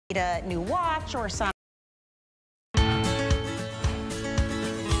a new watch or some.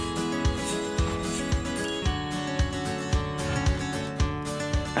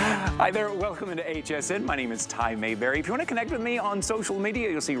 Hi there, welcome into HSN. My name is Ty Mayberry. If you want to connect with me on social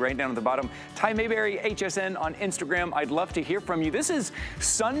media, you'll see right down at the bottom, Ty Mayberry, HSN on Instagram. I'd love to hear from you. This is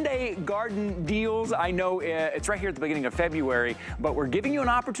Sunday Garden Deals. I know it's right here at the beginning of February, but we're giving you an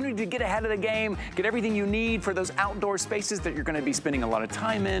opportunity to get ahead of the game, get everything you need for those outdoor spaces that you're going to be spending a lot of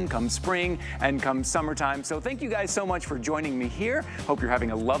time in come spring and come summertime. So thank you guys so much for joining me here. Hope you're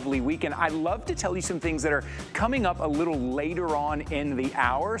having a lovely weekend. I'd love to tell you some things that are coming up a little later on in the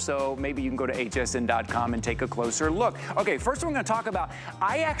hour. So maybe you can go to hsn.com and take a closer look. Okay, first we're going to talk about,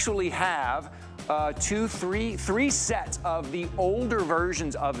 I actually have three sets of the older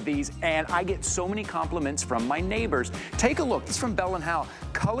versions of these, and I get so many compliments from my neighbors. Take a look. This is from Bell & Howell.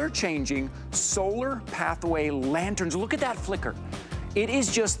 Color changing solar pathway lanterns. Look at that flicker. It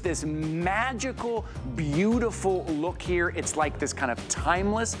is just this magical, beautiful look here. It's like this kind of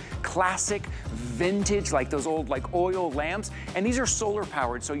timeless, classic, vintage, like those old oil lamps. And these are solar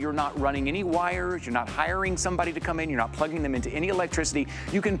powered, so you're not running any wires, you're not hiring somebody to come in, you're not plugging them into any electricity.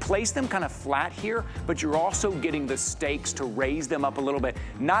 You can place them kind of flat here, but you're also getting the stakes to raise them up a little bit.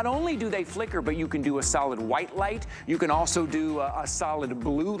 Not only do they flicker, but you can do a solid white light. You can also do a solid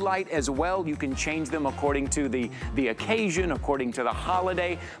blue light as well. You can change them according to the occasion, according to the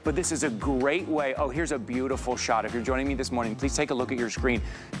holiday, but this is a great way. Oh, here's a beautiful shot. If you're joining me this morning, please take a look at your screen.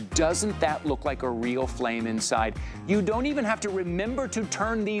 Doesn't that look like a real flame inside? You don't even have to remember to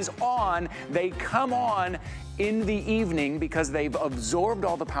turn these on. They come on in the evening because they've absorbed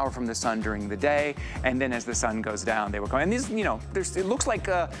all the power from the sun during the day, and then as the sun goes down, they will come. And these, you know, it looks like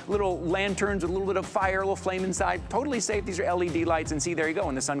little lanterns with a little bit of fire, a little flame inside. Totally safe. These are LED lights, and see, there you go.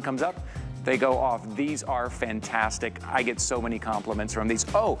 When the sun comes up, they go off. These are fantastic. I get so many compliments from these.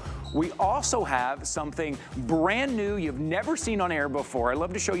 Oh, we also have something brand new you've never seen on air before. I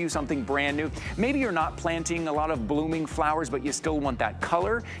love to show you something brand new. Maybe you're not planting a lot of blooming flowers, but you still want that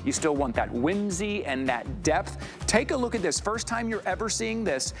color. You still want that whimsy and that depth. Take a look at this. First time you're ever seeing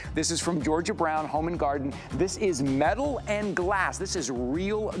this. This is from Georgia Brown Home and Garden. This is metal and glass. This is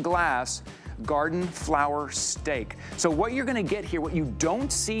real glass garden flower stake. So what you're gonna get here, what you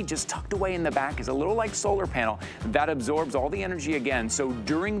don't see just tucked away in the back, is a little like solar panel that absorbs all the energy again. So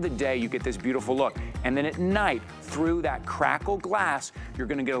during the day, you get this beautiful look. And then at night, through that crackle glass, you're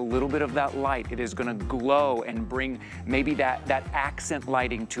gonna get a little bit of that light. It is gonna glow and bring maybe that accent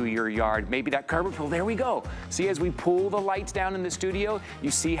lighting to your yard. Maybe that carpet pull, there we go. See, as we pull the lights down in the studio, you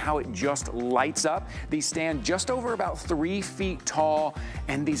see how it just lights up. These stand just over about 3 feet tall,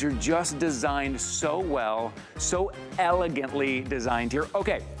 and these are just designed so well, so elegantly designed here.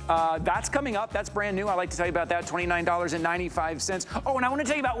 Okay, that's coming up. That's brand new. I like to tell you about that, $29.95. Oh, and I want to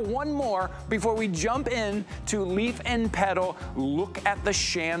tell you about one more before we jump in to Leaf and Petal. Look at the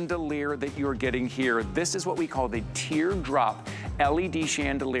chandelier that you're getting here. This is what we call the teardrop LED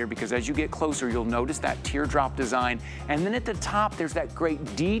chandelier, because as you get closer, you'll notice that teardrop design. And then at the top, there's that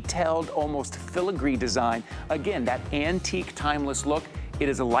great detailed, almost filigree design. Again, that antique, timeless look. It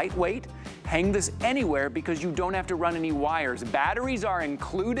is a lightweight. Hang this anywhere because you don't have to run any wires. Batteries are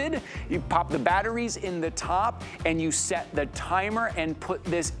included. You pop the batteries in the top and you set the timer and put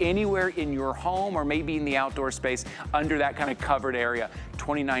this anywhere in your home or maybe in the outdoor space under that kind of covered area.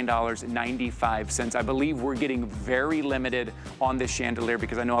 $29.95. I believe we're getting very limited on this chandelier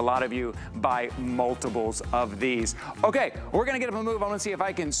because I know a lot of you buy multiples of these. Okay, we're gonna get up and move. I wanna see if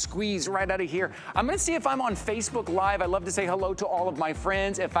I can squeeze right out of here. I'm gonna see if I'm on Facebook Live. I'd love to say hello to all of my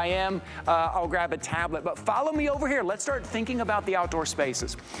friends. If I am, I'll grab a tablet, but follow me over here. Let's start thinking about the outdoor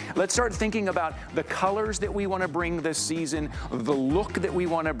spaces. Let's start thinking about the colors that we wanna bring this season, the look that we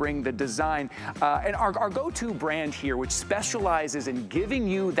wanna bring, the design, and our go-to brand here, which specializes in giving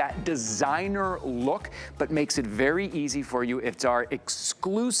you that designer look, but makes it very easy for you. It's our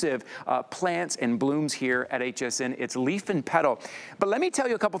exclusive plants and blooms here at HSN. It's Leaf and Petal. But let me tell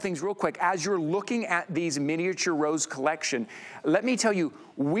you a couple things real quick. As you're looking at these miniature rose collection, let me tell you,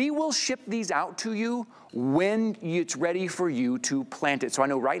 we will ship these out to you when it's ready for you to plant it. So I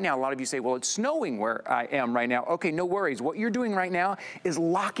know right now a lot of you say, well, it's snowing where I am right now. Okay, no worries. What you're doing right now is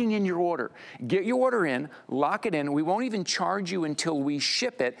locking in your order. Get your order in, lock it in. We won't even charge you until we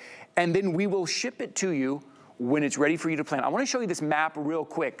ship it, and then we will ship it to you when it's ready for you to plant. I want to show you this map real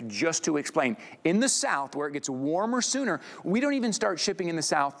quick just to explain. In the south, where it gets warmer sooner, we don't even start shipping in the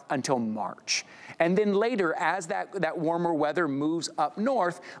south until March. And then later, as that warmer weather moves up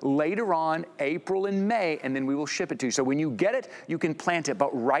north, later on, April and May, and then we will ship it to you. So when you get it, you can plant it. But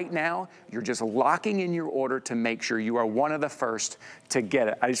right now, you're just locking in your order to make sure you are one of the first to get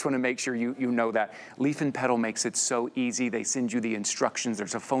it. I just want to make sure you know that. Leaf and Petal makes it so easy. They send you the instructions.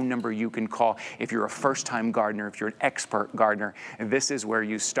 There's a phone number you can call. If you're a first-time gardener, if you're an expert gardener, this is where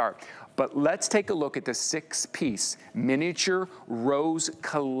you start. But let's take a look at the 6-piece miniature rose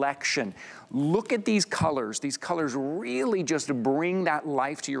collection. Look at these colors. These colors really just bring that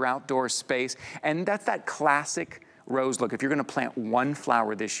life to your outdoor space. And that's that classic rose look. If you're gonna plant one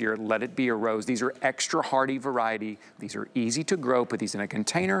flower this year, let it be a rose. These are extra hardy variety. These are easy to grow. Put these in a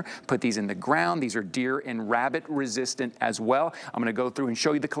container, put these in the ground. These are deer and rabbit resistant as well. I'm gonna go through and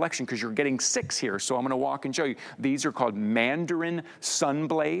show you the collection because you're getting 6 here. So I'm gonna walk and show you. These are called Mandarin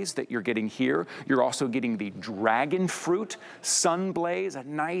Sunblaze that you're getting here. You're also getting the Dragon Fruit Sunblaze, a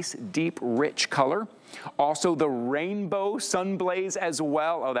nice, deep, rich color. Also the Rainbow Sunblaze as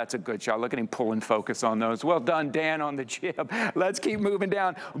well. Oh, that's a good shot. Look at him pulling focus on those. Well done, Dan, on the jib. Let's keep moving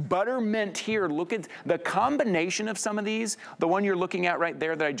down. Buttermint here. Look at the combination of some of these. The one you're looking at right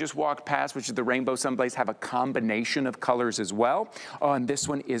there that I just walked past, which is the Rainbow Sunblaze, have a combination of colors as well. And this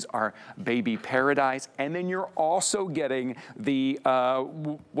one is our Baby Paradise. And then you're also getting the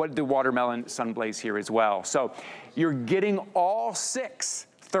Watermelon Sunblaze here as well. So you're getting all 6.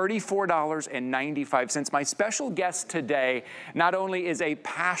 $34.95. My special guest today not only is a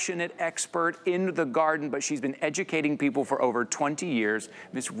passionate expert in the garden, but she's been educating people for over 20 years.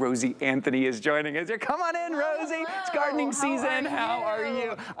 Miss Rosie Anthony is joining us here. Come on in, Rosie. Hello. It's gardening season. How are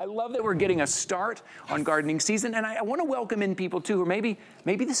you? I love that we're getting a start on gardening season, and I want to welcome in people too who maybe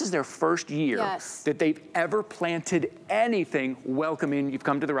this is their first year that they've ever planted anything. Welcome in. You've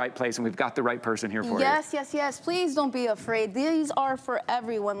come to the right place, and we've got the right person here for you. Yes. Please don't be afraid. These are for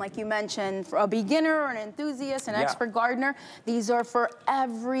everyone. Like you mentioned, for a beginner, an enthusiast, an expert gardener, these are for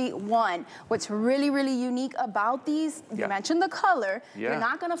everyone. What's really, really unique about these, you mentioned the color. You're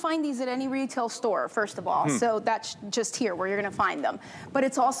not going to find these at any retail store, first of all. So that's just here where you're going to find them. But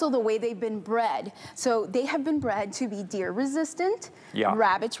it's also the way they've been bred. So they have been bred to be deer resistant,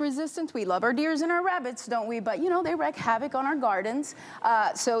 rabbits resistant. We love our deers and our rabbits, don't we? But you know, they wreak havoc on our gardens.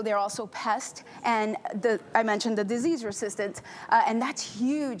 So they're also pest, and I mentioned the disease resistant, and that's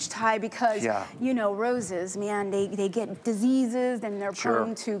huge, Ty, because you know, roses, man, they get diseases and they're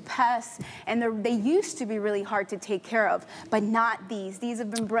prone to pests, and they used to be really hard to take care of, but not these. These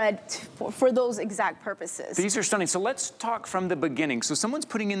have been bred for those exact purposes. These are stunning. So let's talk from the beginning. So someone's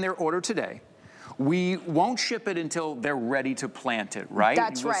putting in their order today. We won't ship it until they're ready to plant it, right?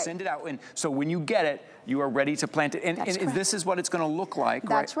 That's right. We'll send it out, and so when you get it, you are ready to plant it. And this is what it's going to look like,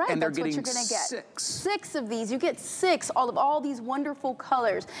 That's right. And they're That's getting what you're going to get. 6. 6 of these. You get 6 of all these wonderful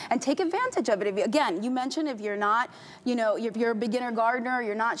colors, and take advantage of it. Again, you mentioned if you're not, you know, if you're a beginner gardener,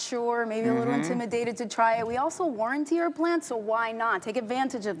 you're not sure, maybe a little intimidated to try it. We also warranty our plants, so why not? Take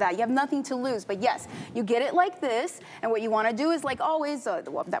advantage of that. You have nothing to lose. But yes, you get it like this, and what you want to do is, like always,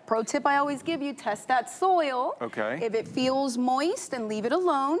 that pro tip I always give you, test that soil. Okay. If it feels moist, then leave it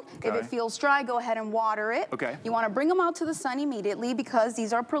alone. Okay. If it feels dry, go ahead and water it. Okay. You want to bring them out to the sun immediately because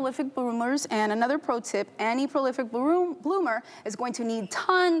these are prolific bloomers. And another pro tip, any prolific bloomer is going to need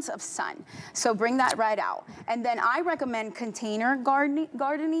tons of sun. So bring that right out. And then I recommend container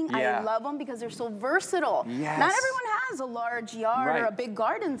gardening. I love them because they're so versatile. Yes. Not everyone has a large yard or a big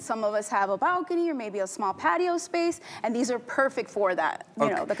garden. Some of us have a balcony or maybe a small patio space, and these are perfect for that, you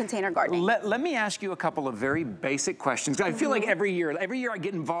know, the container gardening. Let me ask you a couple of very basic questions. I feel like every year I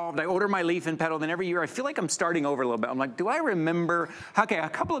get involved, I order my leaf and petal, then every year I feel like I'm starting over a little bit. I'm like, do I remember? Okay, a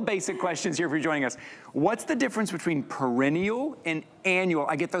couple of basic questions here for joining us. What's the difference between perennial and annual?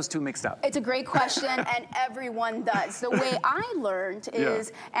 I get those two mixed up. It's a great question, and everyone does. The way I learned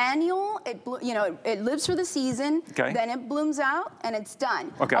is annual, it lives for the season, then it blooms out, and it's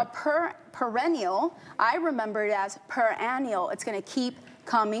done. A perennial, I remember it as perennial. It's going to keep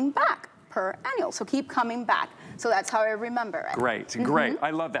coming back. Perennial, so keep coming back. So that's how I remember it. Great, great. I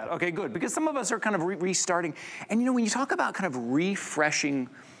love that. Okay, good. Because some of us are kind of restarting. And you know, when you talk about kind of refreshing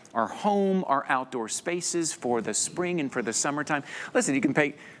our home, our outdoor spaces for the spring and for the summertime. Listen, you can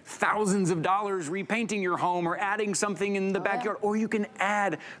pay thousands of dollars repainting your home or adding something in the backyard, or you can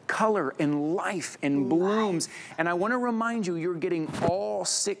add color and life and blooms. And I want to remind you, you're getting all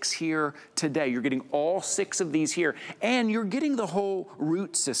 6 here today. You're getting all 6 of these here, and you're getting the whole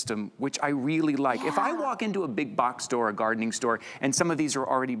root system, which I really like. If I walk into a big box store, a gardening store, and some of these are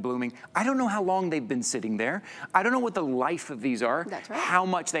already blooming, I don't know how long they've been sitting there. I don't know what the life of these are, how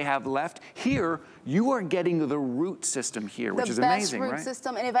much they have left. Here, you are getting the root system here, which is amazing, right? The best root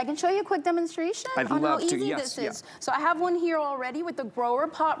system. And if I can show you a quick demonstration on how easy this is. So I have one here already with the grower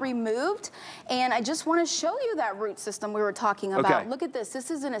pot removed, and I just want to show you that root system we were talking about. Look at this. This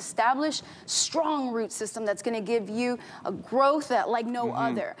is an established, strong root system that's going to give you a growth that like no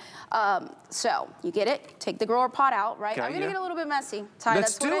other. So you get it. Take the grower pot out, right? I'm going to get a little bit messy. Ty,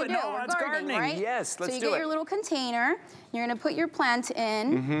 let's that's what I do. No, We're it's gardening, right? Yes, let's do it. So you get your little container. You're going to put your plant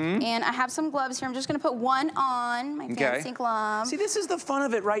in, and I have some gloves here. I'm just going to put one on, my fancy glove. See, this is the fun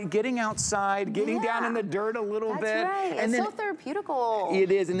of it, right? Getting outside, getting down in the dirt a little bit. That's right. And it's so therapeutical.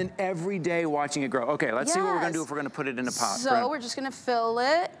 It is, and then every day watching it grow. Okay, let's see what we're going to do if we're going to put it in a pot. So we're just going to fill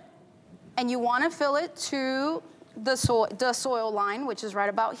it, and you want to fill it to the soil line, which is right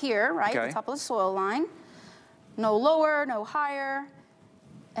about here, right? The top of the soil line. No lower, no higher.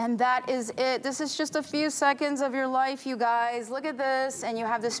 And that is it. This is just a few seconds of your life, you guys. Look at this, and you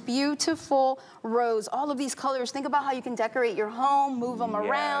have this beautiful rose. All of these colors. Think about how you can decorate your home, move them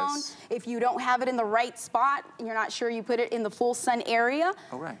around. If you don't have it in the right spot, and you're not sure you put it in the full sun area,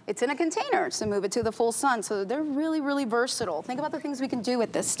 it's in a container, so move it to the full sun. So they're really, really versatile. Think about the things we can do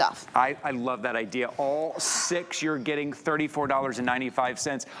with this stuff. I love that idea. All 6, you're getting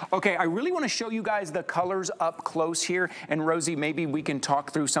 $34.95. Okay, I really want to show you guys the colors up close here. And Rosie, maybe we can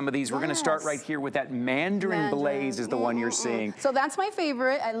talk through some of these. We're going to start right here with that Mandarin Blaze is the one you're seeing. So that's my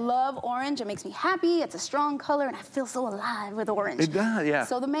favorite. I love orange. It makes me happy. It's a strong color, and I feel so alive with orange. It does, yeah.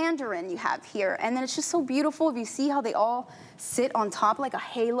 So the Mandarin you have here, and then it's just so beautiful. If you see how they all sit on top like a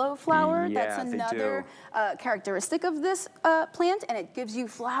halo flower, that's another characteristic of this plant, and it gives you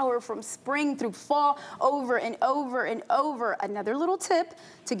flower from spring through fall over and over and over. Another little tip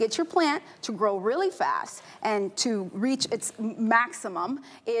to get your plant to grow really fast and to reach its maximum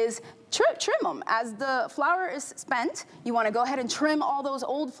is trim them. As the flower is spent, you want to go ahead and trim all those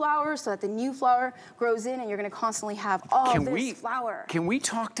old flowers so that the new flower grows in, and you're going to constantly have all this flower. Can we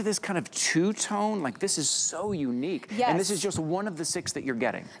talk to this kind of two-tone? Like, this is so unique. Yes. And this is just one of the 6 that you're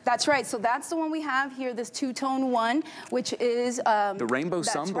getting. That's right. So that's the one we have here, this two-tone one, which is the Rainbow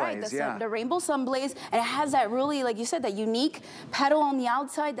Sunblaze. Right, the Rainbow Sunblaze. And it has that really, like you said, that unique petal on the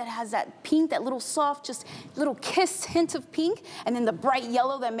outside that has that pink, that little soft, just little kiss hint of pink, and then the bright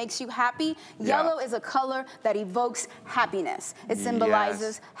yellow that makes you happy. Yellow is a color that evokes happiness. It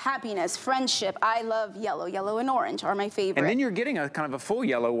symbolizes happiness, friendship. I love yellow. Yellow and orange are my favorite. And then you're getting a kind of a full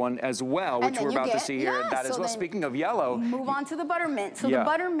yellow one as well, which we're about to see here. That as well. Speaking of yellow. Move on to the buttermint. So the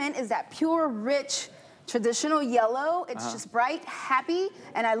buttermint is that pure, rich, traditional yellow. It's just bright, happy,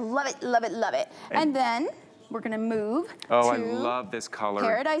 and I love it, love it, love it. And then we're gonna move to I love this color.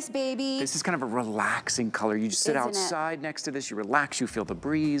 Paradise Baby. This is kind of a relaxing color. You just sit outside next to this, you relax, you feel the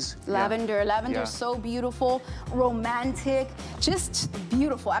breeze. Lavender. Lavender is so beautiful, romantic, just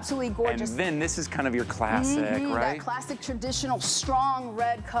beautiful, absolutely gorgeous. And then this is kind of your classic, right? That classic, traditional, strong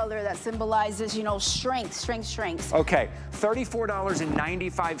red color that symbolizes, you know, strength, strength, strength. Okay,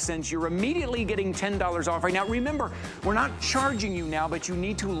 $34.95. You're immediately getting $10 off right now. Remember, we're not charging you now, but you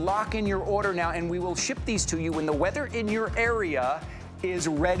need to lock in your order now, and we will ship these to you when the weather in your area is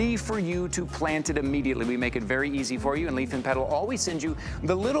ready for you to plant it immediately. We make it very easy for you, and Leaf and Petal always sends you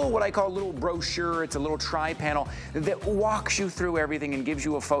the little, what I call little brochure. It's a little tri-panel that walks you through everything and gives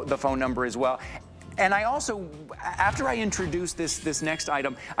you the phone number as well. And I also, after I introduce this next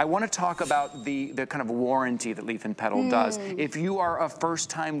item, I want to talk about the kind of warranty that Leaf and Petal does. If you are a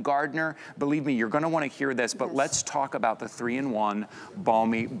first-time gardener, believe me, you're going to want to hear this, but let's talk about the 3-in-1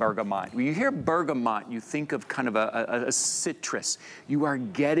 Balmy Bergamot. When you hear bergamot, you think of kind of a citrus. You are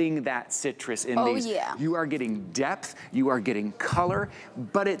getting that citrus in these. You are getting depth, you are getting color,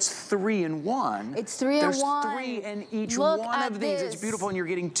 but it's 3-in-1. It's 3-in-1. There's 3 in each one of these. It's beautiful, and you're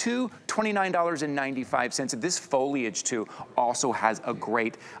getting 2 $29.95. $29.95. This foliage too also has a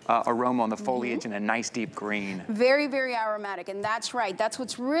great aroma on the foliage and a nice deep green. Very, very aromatic, and that's right. That's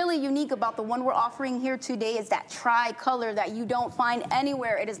what's really unique about the one we're offering here today is that tri-color that you don't find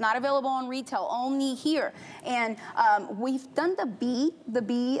anywhere. It is not available on retail, only here. And we've done the bee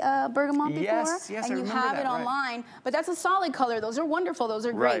bergamot before. Yes, and I you remember have that, it online, but that's a solid color. Those are wonderful, those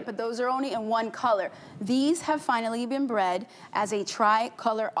are great, but those are only in one color. These have finally been bred as a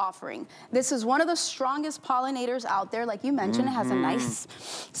tri-color offering. This is one of the strongest pollinators out there. Like you mentioned, it has a nice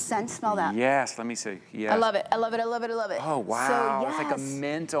scent. Smell that. Yes, let me see. Yes. I love it. I love it. I love it. I love it. Oh, wow. So, yes. It's like a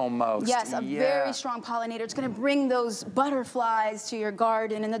mint almost. Yes, a very strong pollinator. It's going to bring those butterflies to your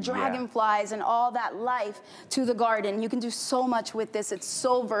garden and the dragonflies and all that life to the garden. You can do so much with this. It's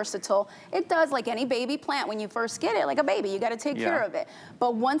so versatile. It does like any baby plant. When you first get it, like a baby, you got to take care of it.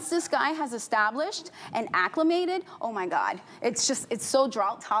 But once this guy has established and acclimated, oh my God, it's so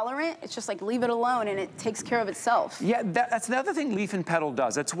drought tolerant. It's just like leave it alone and it takes care of itself. Yeah, that's the other thing Leaf and Petal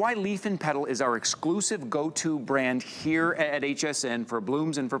does. That's why Leaf and Petal is our exclusive go-to brand here at HSN for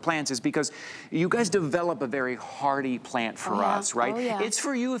blooms and for plants, is because you guys develop a very hardy plant for us, right? It's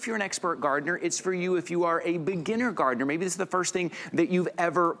for you if you're an expert gardener. It's for you if you are a beginner gardener. Maybe this is the first thing that you've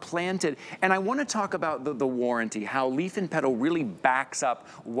ever planted. And I want to talk about the warranty, how Leaf and Petal really backs up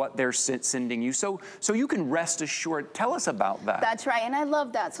what they're sending you. So you can rest assured. Tell us about that. That's right, and I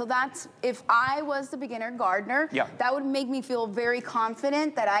love that. So that's, if I was the beginner gardener, that would make me feel very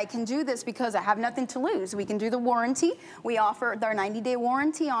confident that I can do this because I have nothing to lose. We can do the warranty. We offer our 90-day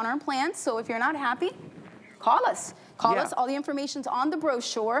warranty on our plants. So if you're not happy, call us. Call us. All the information's on the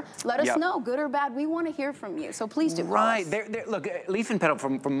brochure. Let us know, good or bad. We want to hear from you. So please do call us. Look, Leaf and Petal,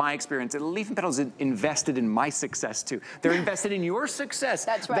 from my experience, Leaf and Petal's invested in my success too. They're invested in your success.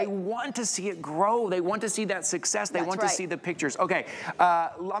 That's right. They want to see it grow. They want to see that success. They want to see the pictures. Okay,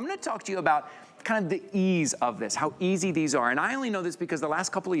 I'm going to talk to you about kind of the ease of this, how easy these are. And I only know this because the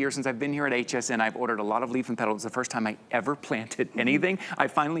last couple of years since I've been here at HSN, I've ordered a lot of Leaf and Petal. It was the first time I ever planted anything. I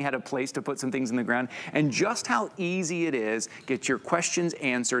finally had a place to put some things in the ground. And just how easy it is, get your questions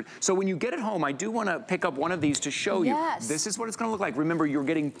answered. So when you get it home, I do want to pick up one of these to show you. This is what it's going to look like. Remember, you're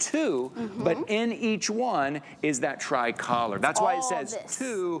getting two, but in each one is that tri-collar. That's why it says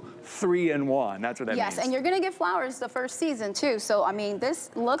 2, 3, and 1. That's what that means. Yes, and you're going to get flowers the first season too. So, I mean, this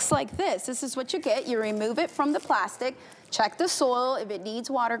looks like this. This is what you get. You remove it from the plastic. Check the soil. If it needs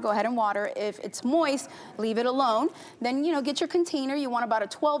water, go ahead and water. If it's moist, leave it alone. Then, you know, get your container. You want about a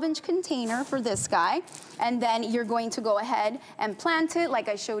 12-inch container for this guy. And then you're going to go ahead and plant it like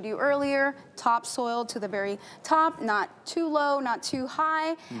I showed you earlier. Topsoil to the very top, not too low, not too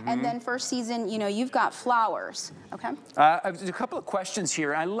high. And then first season, you know, you've got flowers. Okay? There's a couple of questions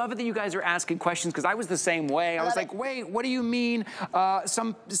here. I love it that you guys are asking questions because I was the same way. I was like, wait, what do you mean?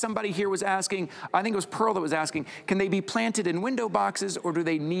 Somebody here was asking, I think it was Pearl that was asking, can they be planted in window boxes or do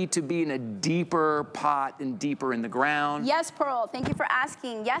they need to be in a deeper pot and deeper in the ground? Yes, Pearl, thank you for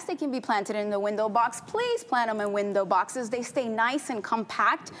asking. Yes, they can be planted in the window box. Please plant them in window boxes. They stay nice and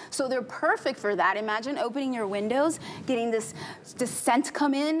compact, so they're perfect for that. Imagine opening your windows, getting this scent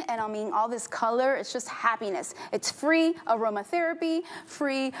come in, and I mean all this color. It's just happiness. It's free aromatherapy,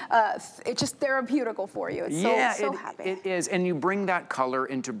 free, it's just therapeutical for you. It's so happy. It is, and you bring that color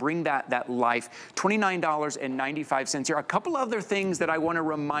and to bring that life. $29.95 here. A couple other things that I want to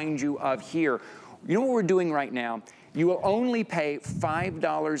remind you of here. You know what we're doing right now? You will only pay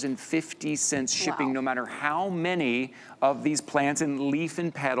 $5.50 shipping no matter how many of these plants and Leaf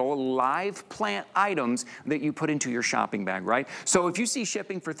and Petal live plant items that you put into your shopping bag, right? So if you see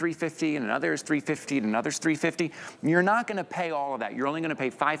shipping for $3.50 and another is $3.50 and another's $3.50, you're not gonna pay all of that. You're only gonna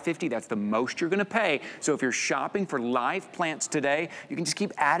pay $5.50. That's the most you're gonna pay. So if you're shopping for live plants today, you can just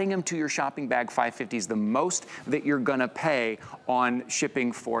keep adding them to your shopping bag. $5.50 is the most that you're gonna pay on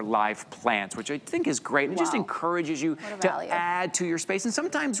shipping for live plants, which I think is great. And it just encourages you to add to your space. And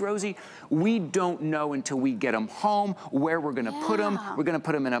sometimes, Rosie, we don't know until we get them home where we're gonna put them. We're gonna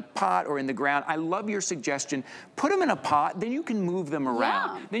put them in a pot or in the ground. I love your suggestion. Put them in a pot, then you can move them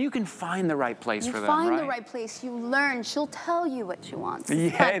around. Then you can find the right place for them, right? You find the right place, you learn. She'll tell you what she wants.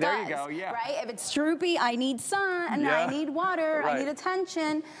 Yeah, there you go, Right? If it's droopy, I need sun, and I need water, I need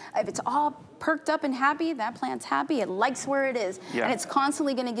attention. If it's all perked up and happy, that plant's happy, it likes where it is, and it's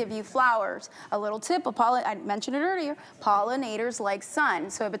constantly gonna give you flowers. A little tip, I mentioned it earlier, pollinators like sun.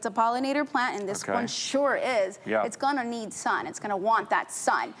 So if it's a pollinator plant, and this one sure is, it's gonna need sun, it's gonna want that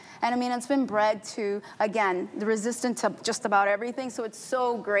sun. And I mean, it's been bred to, again, resistant to just about everything, so it's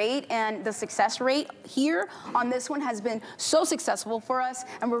so great, and the success rate here on this one has been so successful for us,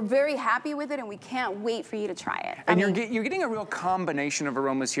 and we're very happy with it, and we can't wait for you to try it. And you're getting a real combination of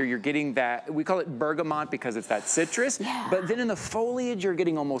aromas here. You're getting that we call it bergamot because it's that citrus. Yeah. But then in the foliage, you're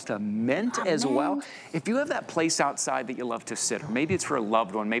getting almost a mint as well. If you have that place outside that you love to sit, or maybe it's for a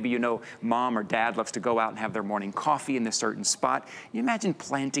loved one, maybe you know mom or dad loves to go out and have their morning coffee in this certain spot, you imagine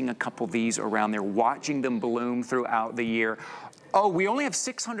planting a couple of these around there, watching them bloom throughout the year. Oh, we only have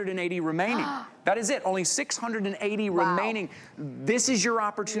 680 remaining. That is it, only 680 remaining. This is your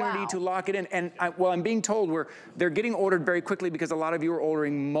opportunity to lock it in. And I'm being told they're getting ordered very quickly because a lot of you are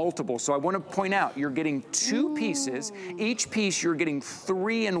ordering multiple. So I want to point out, you're getting 2 pieces. Each piece, you're getting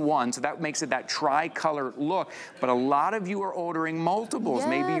 3 in 1. So that makes it that tri-color look. But a lot of you are ordering multiples. Yes.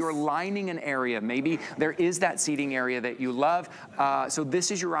 Maybe you're lining an area. Maybe there is that seating area that you love. So this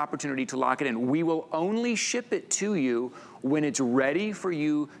is your opportunity to lock it in. We will only ship it to you when it's ready for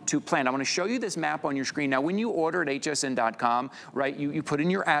you to plant. I'm gonna show you this map on your screen. Now, when you order at hsn.com, right, you put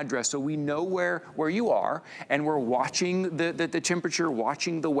in your address so we know where you are, and we're watching the temperature,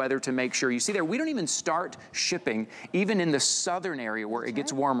 watching the weather to make sure. You see there, we don't even start shipping, even in the southern area where it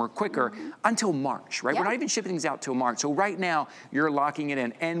gets warmer quicker, until March, right? We're not even shipping things out till March. So right now, you're locking it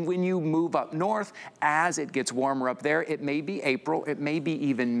in. And when you move up north, as it gets warmer up there, it may be April, it may be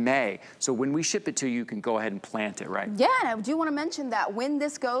even May. So when we ship it to you, you can go ahead and plant it, right? Yeah. I do want to mention that when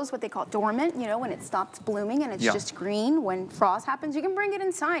this goes, what they call dormant, you know, when it stops blooming and it's just green, when frost happens, you can bring it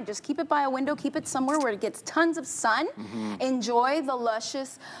inside. Just keep it by a window, keep it somewhere where it gets tons of sun. Enjoy the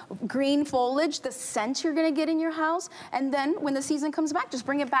luscious green foliage, the scent you're going to get in your house. And then when the season comes back, just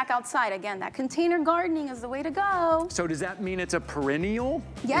bring it back outside. Again, that container gardening is the way to go. So does that mean it's a perennial?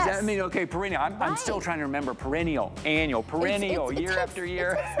 Yes. Does that mean, okay, perennial. I'm still trying to remember perennial, annual, perennial, year after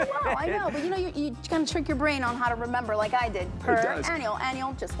year. It takes a while, I know, but you know, you kind of trick your brain on how to remember like I did.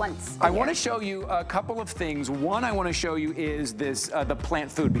 Annual, just once. I want to show you a couple of things. One I want to show you is this, the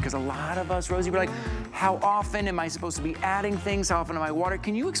plant food, because a lot of us, Rosie, we're like, how often am I supposed to be adding things? How often am I watering?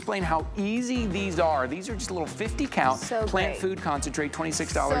 Can you explain how easy these are? These are just a little 50 count plant food concentrate,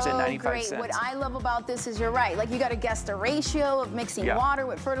 $26.95. Great. What I love about this is you're right. Like you got to guess the ratio of mixing water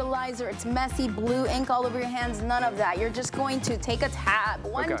with fertilizer. It's messy, blue ink all over your hands, none of that. You're just going to take a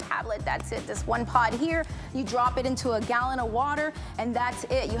one tablet, that's it. This one pod here, you drop it into a gallon of water, and that's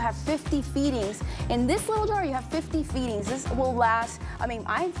it. You have 50 feedings. In this little jar, you have 50 feedings. This will last, I mean,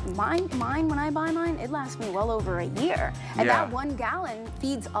 mine, when I buy mine, it lasts me well over a year. And that 1 gallon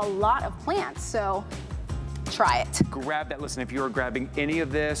feeds a lot of plants, so try it. Grab that. Listen, if you're grabbing any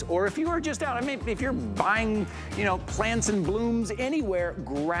of this, or if you are just out, I mean, if you're buying, you know, plants and blooms anywhere,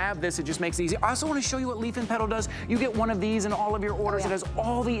 grab this. It just makes it easy. I also want to show you what Leaf and Petal does. You get one of these in all of your orders. It has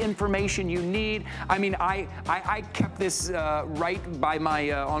all the information you need. I mean, I kept this right by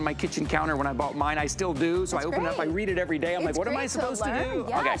my on my kitchen counter when I bought mine. I still do. So I open it up, I read it every day. I'm like, what am I supposed to do?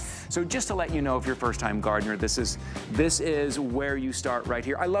 Yes. Okay. So just to let you know, if you're a first-time gardener, this is where you start right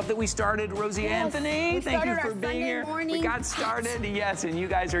here. I love that we started, Rosie Anthony. Thank you for being here. We got started, yes, and you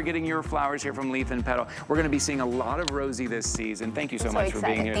guys are getting your flowers here from Leaf and Petal. We're going to be seeing a lot of Rosie this season. Thank you so much for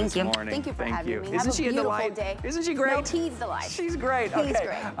being here this morning. Thank you for having me. Isn't she a delight? Isn't she great? No, he's delight. She's great. He's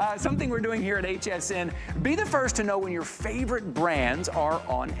great. Something we're doing here at HSN, be the first to know when your favorite brands are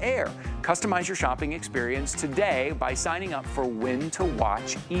on air. Customize your shopping experience today by signing up for When to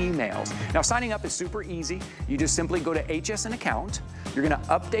Watch emails. Now, signing up is super easy. You just simply go to HSN account. You're going to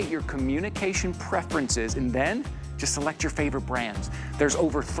update your communication preferences, and then just select your favorite brands. There's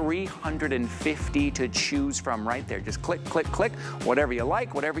over 350 to choose from right there. Just click, click, click, whatever you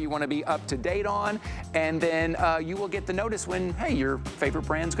like, whatever you want to be up to date on, and then you will get the notice when, hey, your favorite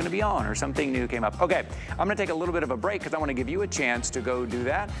brand's going to be on or something new came up. Okay, I'm going to take a little bit of a break because I want to give you a chance to go do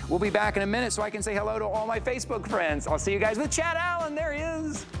that. We'll be back in a minute so I can say hello to all my Facebook friends. I'll see you guys with Chad Allen. There he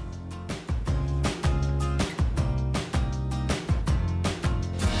is.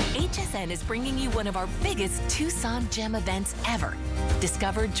 HSN is bringing you one of our biggest Tucson Gem events ever.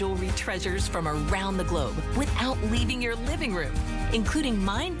 Discover jewelry treasures from around the globe without leaving your living room, including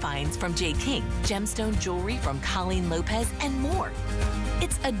mine finds from J. King, gemstone jewelry from Colleen Lopez, and more.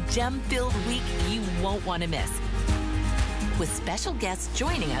 It's a gem-filled week you won't want to miss. With special guests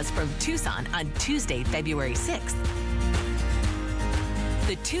joining us from Tucson on Tuesday, February 6th.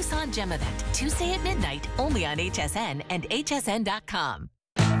 The Tucson Gem event, Tuesday at midnight, only on HSN and hsn.com.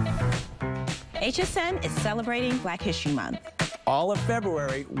 HSN is celebrating Black History Month. All of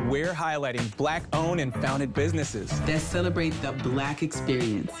February, we're highlighting Black-owned and founded businesses that celebrate the Black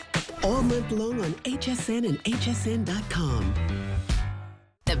experience. All month long on HSN and hsn.com.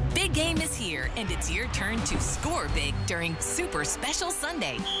 The big game is here, and it's your turn to score big during Super Special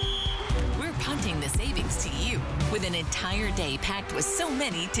Sunday. We're punting the savings to you with an entire day packed with so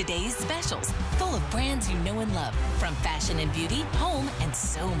many today's specials, full of brands you know and love, from fashion and beauty, home, and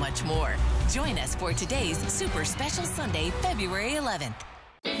so much more. Join us for today's Super Special Sunday, February 11th.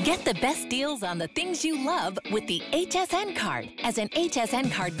 Get the best deals on the things you love with the HSN card. As an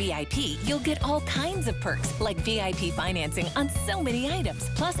HSN card VIP, you'll get all kinds of perks like VIP financing on so many items,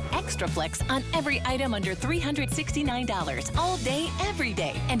 plus extra flex on every item under $369 all day, every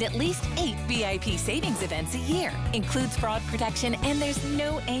day, and at least 8 VIP savings events a year. Includes fraud protection and there's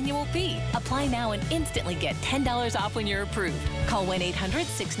no annual fee. Apply now and instantly get $10 off when you're approved. Call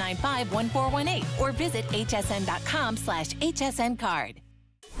 1-800-695-1418 or visit hsn.com/HSN card.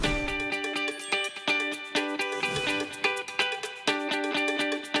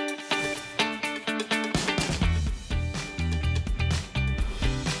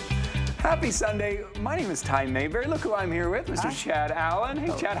 Happy Sunday. My name is Ty Mayberry. Look who I'm here with, Mr. Chad Allen.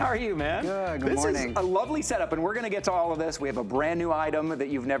 Hey, Chad, how are you, man? Good morning. This is a lovely setup, and we're going to get to all of this. We have a brand new item that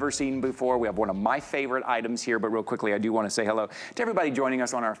you've never seen before. We have one of my favorite items here, but real quickly, I do want to say hello to everybody joining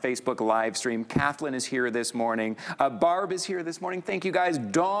us on our Facebook live stream. Kathleen is here this morning. Barb is here this morning. Thank you, guys.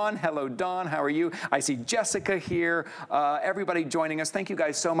 Dawn, hello, Dawn. How are you? I see Jessica here. Everybody joining us. Thank you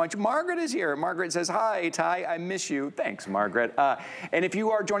guys so much. Margaret is here. Margaret says, hi, Ty, I miss you. Thanks, Margaret. And if you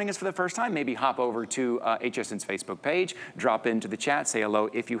are joining us for the first time, maybe hop over to HSN's Facebook page, drop into the chat, say hello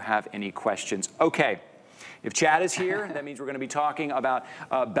if you have any questions. Okay. If Chad is here, that means we're going to be talking about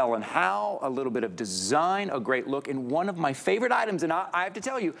Bell & Howell, a little bit of design, a great look, and one of my favorite items, and I have to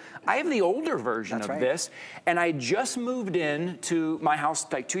tell you, I have the older version of this, and I just moved in to my house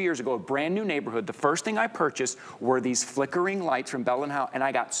like 2 years ago, a brand new neighborhood. The first thing I purchased were these flickering lights from Bell & Howell, and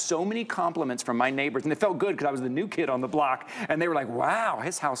I got so many compliments from my neighbors, and it felt good because I was the new kid on the block, and they were like, wow,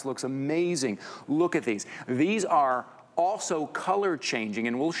 his house looks amazing. Look at these. These are also color changing,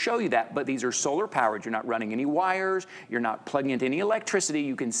 and we'll show you that, but these are solar powered. You're not running any wires, you're not plugging into any electricity.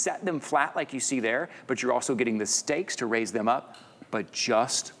 You can set them flat like you see there, but you're also getting the stakes to raise them up. But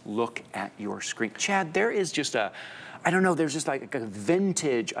just look at your screen. Chad, there is just a, I don't know, there's just like a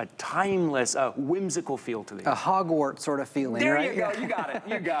vintage, a timeless, a whimsical feel to these. A Hogwarts sort of feeling, there right? You go, you got it,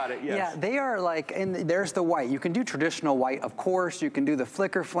 you got it, yes. Yeah, they are like, and there's the white. You can do traditional white, of course. You can do the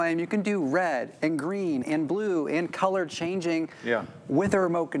flicker flame. You can do red and green and blue and color changing with a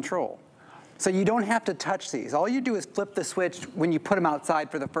remote control. So you don't have to touch these. All you do is flip the switch when you put them outside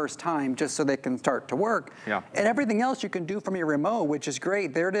for the first time, just so they can start to work. Yeah. And everything else you can do from your remote, which is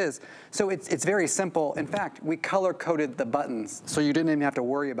great. There it is. So it's very simple. In fact, we color-coded the buttons, so you didn't even have to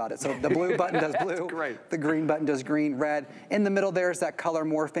worry about it. So the blue button does blue. Great. The green button does green, red. In the middle there's that color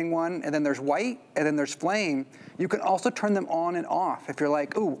morphing one, and then there's white, and then there's flame. You can also turn them on and off. If you're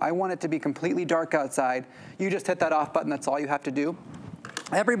like, ooh, I want it to be completely dark outside, you just hit that off button. That's all you have to do.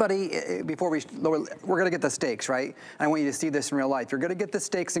 Everybody, before we're gonna get the stakes, right? I want you to see this in real life. You're gonna get the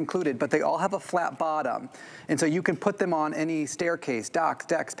stakes included, but they all have a flat bottom. And so you can put them on any staircase, docks,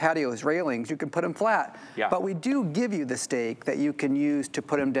 decks, patios, railings, you can put them flat. Yeah. But we do give you the stake that you can use to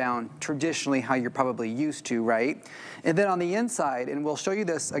put them down traditionally how you're probably used to, right? And then on the inside, and we'll show you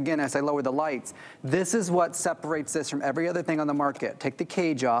this again as I lower the lights, this is what separates this from every other thing on the market. Take the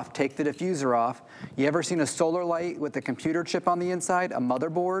cage off, take the diffuser off. You ever seen a solar light with a computer chip on the inside, a motherboard?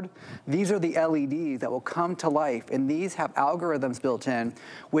 These are the LEDs that will come to life, and these have algorithms built in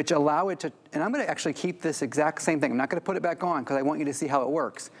which allow it to, and I'm gonna actually keep this exact same thing. I'm not gonna put it back on because I want you to see how it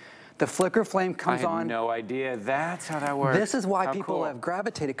works. The flicker flame comes on. I had no idea that's how that works. This is why people have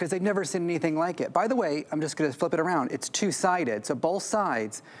gravitated, because they've never seen anything like it. By the way, I'm just gonna flip it around. It's two-sided, so both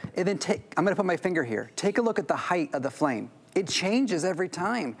sides. And then I'm gonna put my finger here. Take a look at the height of the flame. It changes every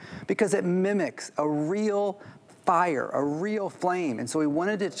time because it mimics a real fire, a real flame. And so we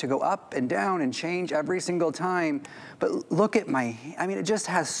wanted it to go up and down and change every single time. But look at my, I mean, it just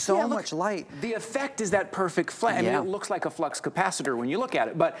has so much light. The effect is that perfect flame. I mean, it looks like a flux capacitor when you look at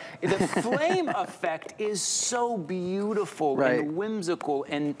it, but the flame effect is so beautiful and whimsical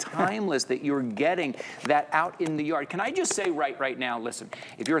and timeless that you're getting that out in the yard. Can I just say right now, listen,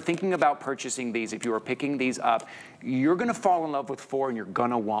 if you're thinking about purchasing these, if you are picking these up, you're gonna fall in love with 4 and you're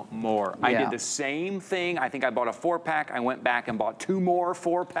gonna want more. I did the same thing. I think I bought a 4-pack. I went back and bought 2 more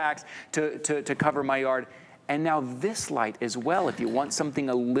 4-packs to cover my yard. And now this light as well, if you want something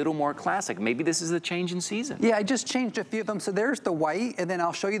a little more classic. Maybe this is a change in season. Yeah, I just changed a few of them. So there's the white, and then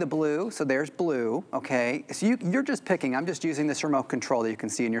I'll show you the blue. So there's blue, okay? So you're just picking. I'm just using this remote control that you can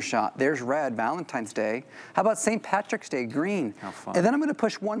see in your shot. There's red, Valentine's Day. How about St. Patrick's Day, green? How fun. And then I'm gonna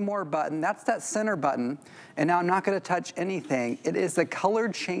push one more button. That's that center button. And now I'm not gonna touch anything. It is the color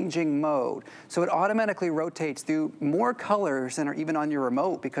changing mode. So it automatically rotates through more colors than are even on your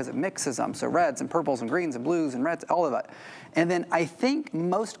remote because it mixes them. So reds and purples and greens and blues and reds, all of it. And then I think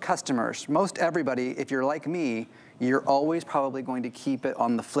most customers, most everybody, if you're like me, you're always probably going to keep it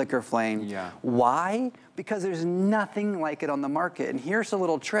on the flicker flame. Yeah. Why? Because there's nothing like it on the market. And here's a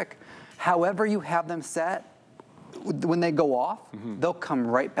little trick. However you have them set, when they go off, they'll come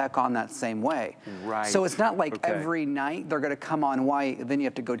right back on that same way. Right. So it's not like every night they're gonna come on white, then you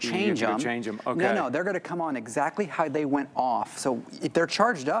have to go change them. Okay. No, they're gonna come on exactly how they went off. So if they're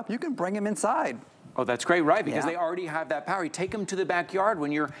charged up, you can bring them inside. Oh, that's great, right? Because they already have that power. You take them to the backyard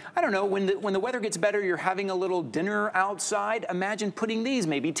when you're, I don't know, when the weather gets better, you're having a little dinner outside. Imagine putting these,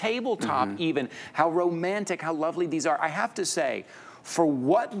 maybe tabletop even. How romantic, how lovely these are. I have to say, for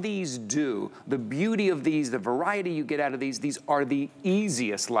what these do, the beauty of these, the variety you get out of these are the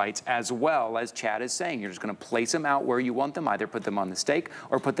easiest lights as well, as Chad is saying. You're just gonna place them out where you want them, either put them on the stake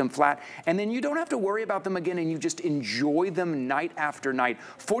or put them flat, and then you don't have to worry about them again, and you just enjoy them night after night.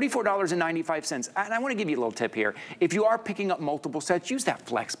 $44.95, and I wanna give you a little tip here. If you are picking up multiple sets, use that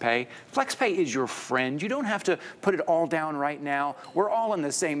FlexPay. FlexPay is your friend. You don't have to put it all down right now. We're all in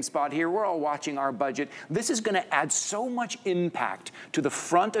the same spot here. We're all watching our budget. This is gonna add so much impact to the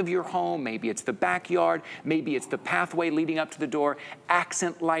front of your home. Maybe it's the backyard, maybe it's the pathway leading up to the door,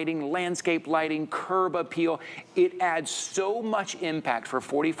 accent lighting, landscape lighting, curb appeal. It adds so much impact for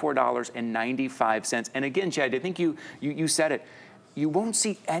 $44.95. And again, Chad, I think you said it. You won't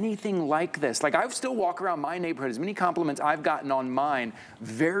see anything like this. Like, I still walk around my neighborhood, as many compliments I've gotten on mine,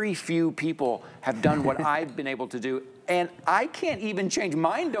 very few people have done what I've been able to do. And I can't even change.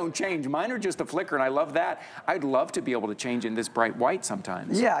 Mine don't change. Mine are just a flicker, and I love that. I'd love to be able to change in this bright white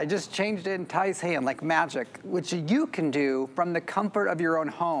sometimes. Yeah, I just changed it in Ty's hand like magic, which you can do from the comfort of your own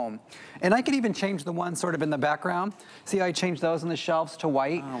home. And I can even change the ones sort of in the background. See how I changed those on the shelves to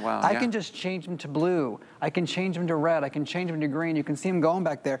white? Oh, wow, I can just change them to blue. I can change them to red. I can change them to green. You can see them going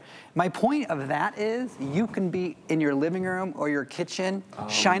back there. My point of that is you can be in your living room or your kitchen,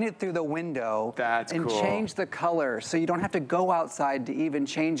 shine it through the window, and change the color. So you don't have to go outside to even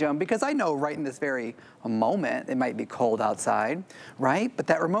change them, because I know right in this very moment it might be cold outside, right? But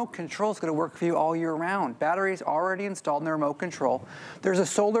that remote control is going to work for you all year round. Batteries already installed in the remote control. There's a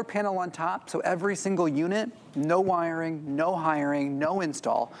solar panel on top, so every single unit, no wiring, no hiring, no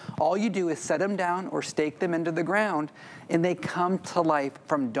install. All you do is set them down or stake them into the ground, and they come to life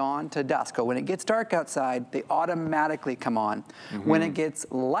from dawn to dusk. So when it gets dark outside, they automatically come on. When it gets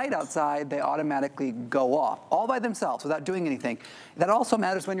light outside, they automatically go off, all by themselves without doing anything. That also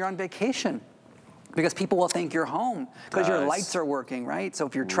matters when you're on vacation, because people will think you're home because your lights are working, right? So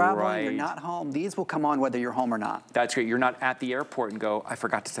if you're traveling, you're not home, these will come on whether you're home or not. That's great. You're not at the airport and go, I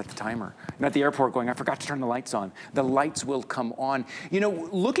forgot to set the timer. You're not at the airport going, I forgot to turn the lights on. The lights will come on. You know,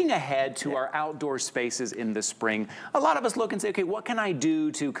 looking ahead to our outdoor spaces in the spring, a lot of us look and say, okay, what can I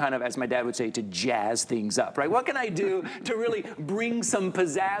do to kind of, as my dad would say, to jazz things up, right? What can I do to really bring some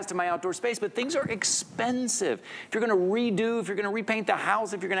pizzazz to my outdoor space? But things are expensive. If you're gonna redo, if you're gonna repaint the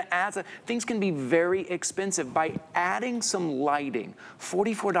house, if you're gonna add, things can be very expensive. By adding some lighting,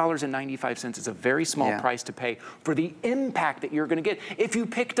 $44.95 is a very small price to pay for the impact that you're gonna get. If you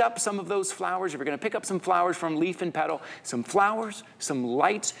picked up some of those flowers, if you're gonna pick up some flowers from Leaf and Petal, some flowers, some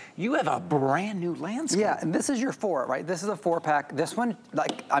lights, you have a brand new landscape. Yeah, and this is your 4, right? This is a 4-pack. This one,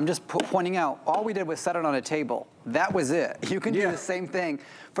 like I'm just pointing out, all we did was set it on a table. That was it. You can do the same thing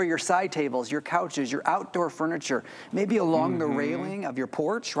for your side tables, your couches, your outdoor furniture, maybe along the railing of your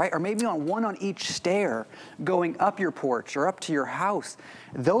porch, right? Or maybe on one on each stair going up your porch or up to your house.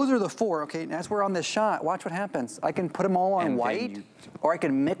 Those are the 4, okay? And as we're on this shot, watch what happens. I can put them all on white, or I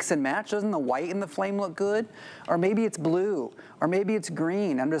can mix and match. Doesn't the white and the flame look good? Or maybe it's blue, or maybe it's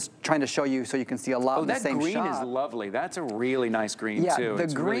green. I'm just trying to show you so you can see a lot of the same shot. That green is lovely. That's a really nice green too. The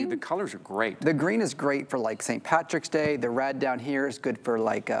green, really, the colors are great. The green is great for like St. Patrick's Day. The red down here is good for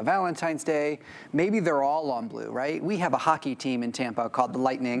like Valentine's Day. Maybe they're all on blue, right? We have a hockey team in Tampa called the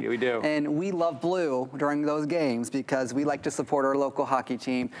Lightning. Yeah, we do. And we love blue during those games because we like to support our local hockey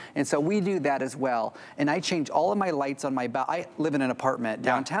team. And so we do that as well. And I change all of my lights on my I live in an apartment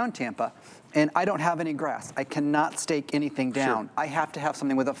downtown Tampa. and I don't have any grass. I cannot stake anything down. Sure. I have to have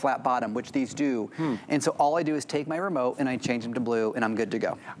something with a flat bottom, which these do. And so all I do is take my remote and I change them to blue and I'm good to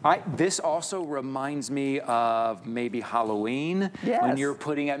go. This also reminds me of maybe Halloween. Yes. When you're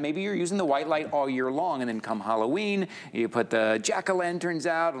putting out, maybe you're using the white light all year long, and then come Halloween, you put the jack-o'-lanterns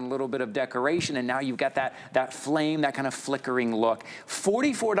out and a little bit of decoration, and now you've got that flame, that kind of flickering look.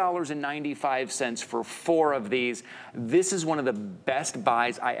 $44.95 for 4 of these. This is one of the best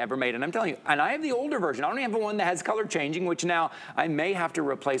buys I ever made, and I'm telling you, and I have the older version. I don't have the one that has color changing, which now I may have to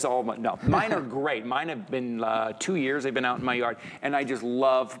replace all of them. No, mine are great. Mine have been 2 years. They've been out in my yard, and I just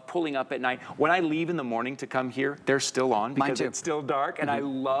love pulling up at night. When I leave in the morning to come here, they're still on because it's still dark, and I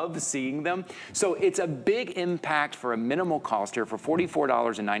love seeing them. So it's a big impact for a minimal cost here for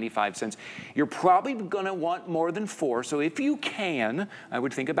 $44.95. You're probably gonna want more than 4, so if you can, I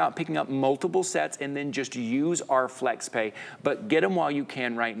would think about picking up multiple sets and then just use our FlexPay, but get them while you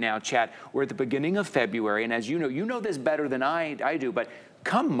can right now. Chad, we're at the beginning of February, and as you know this better than I do, but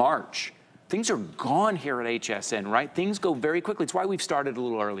come March, things are gone here at HSN, right? Things go very quickly. It's why we've started a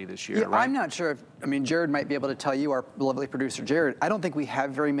little early this year, right? I'm not sure if, Jared might be able to tell you, our lovely producer, Jared, I don't think we have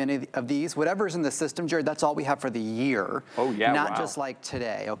very many of these. Whatever's in the system, Jared, that's all we have for the year. Oh, yeah, Not just like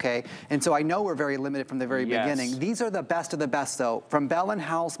today, okay? And so I know we're very limited from the very beginning. These are the best of the best, though. From Bell &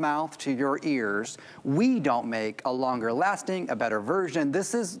 Howell's mouth to your ears, we don't make a longer lasting, a better version.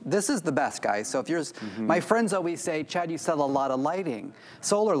 This is the best, guys. So if you're, my friends always say, Chad, you sell a lot of lighting,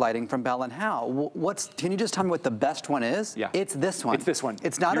 solar lighting from Bell & Howell. Can you just tell me what the best one is? Yeah. It's this one. It's this one.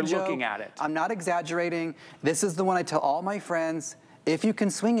 It's not a joke. You're looking at it. I'm not exaggerating. This is the one I tell all my friends. If you can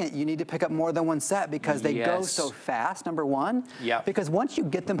swing it, you need to pick up more than one set because they go so fast, number one. Yeah. Because once you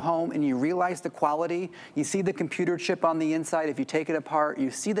get them home and you realize the quality, you see the computer chip on the inside, if you take it apart, you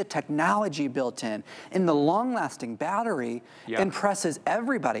see the technology built in, and the long-lasting battery impresses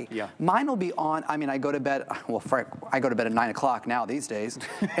everybody. Mine will be on, I go to bed, well, Frank, I go to bed at 9 o'clock now these days,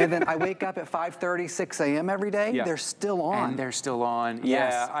 and then I wake up at 5:30, 6 a.m. every day, they're still on. And they're still on.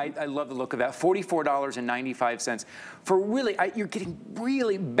 Yes. Yeah, I love the look of that. $44.95 for really, you're getting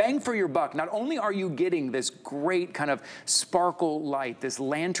really bang for your buck. Not only are you getting this great kind of sparkle light, this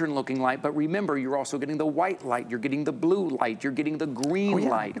lantern looking light, but remember, you're also getting the white light, you're getting the blue light, you're getting the green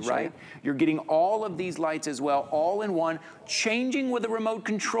light, right? You're getting all of these lights as well, all in one, changing with a remote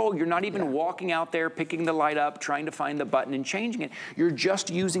control. You're not even walking out there, picking the light up, trying to find the button and changing it. You're just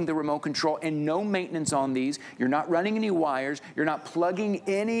using the remote control and no maintenance on these. You're not running any wires. You're not plugging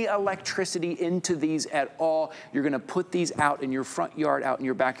any electricity into these at all. You're gonna put these out in your front yard, out in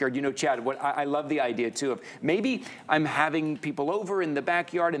your backyard. You know, Chad, I love the idea too of maybe I'm having people over in the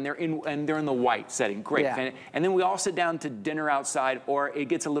backyard and they're in the white setting. Great. And then we all sit down to dinner outside, or it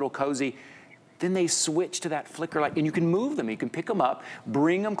gets a little cozy. Then they switch to that flicker light, and you can move them. You can pick them up,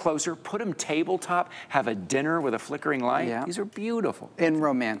 bring them closer, put them tabletop, have a dinner with a flickering light. These are beautiful. And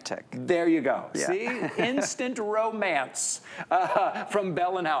romantic. There you go. See? Instant romance from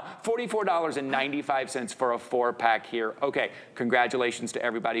Bell & Howell. $44.95 for a 4-pack here. Okay, congratulations to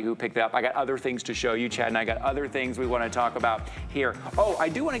everybody who picked it up. I got other things to show you, Chad, and I got other things we want to talk about here. Oh, I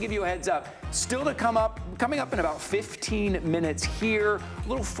do want to give you a heads up. Still to coming up in about 15 minutes here, a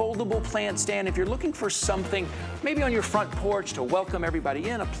little foldable plant stand. If you're looking for something maybe on your front porch to welcome everybody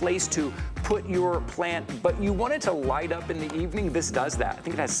in, a place to put your plant, but you want it to light up in the evening, this does that. I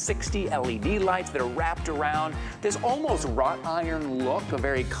think it has 60 LED lights that are wrapped around this almost wrought iron look, a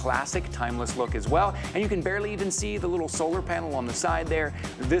very classic, timeless look as well. And you can barely even see the little solar panel on the side there.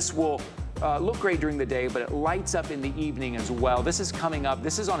 This will look great during the day, but it lights up in the evening as well. This is coming up.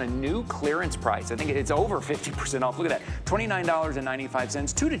 This is on a new clearance price. I think it's over 50% off. Look at that,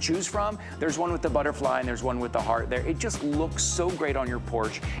 $29.95. 2 to choose from. There's one with the butterfly and there's one with the heart there. It just looks so great on your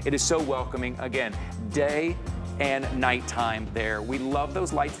porch. It is so welcoming. Again, day and nighttime there. We love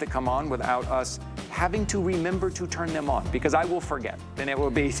those lights that come on without us having to remember to turn them on, because I will forget, then it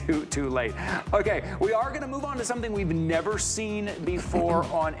will be too late. Okay, we are gonna move on to something we've never seen before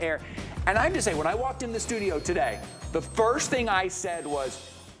on air. And I have to say, when I walked in the studio today, the first thing I said was,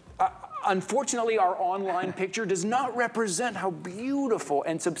 unfortunately, our online picture does not represent how beautiful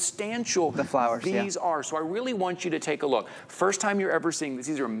and substantial the flowers these are. So I really want you to take a look. First time you're ever seeing this.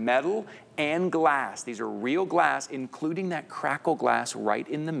 These are metal and glass. These are real glass, including that crackle glass right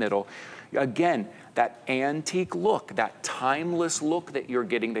in the middle. Again, that antique look, that timeless look that you're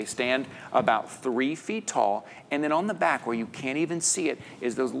getting. They stand about 3 feet tall. And then on the back, where you can't even see it,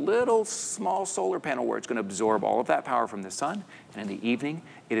 is those little small solar panel where it's going to absorb all of that power from the sun. And in the evening,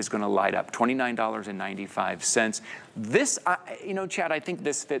 it is gonna light up. $29.95. This, you know, Chad, I think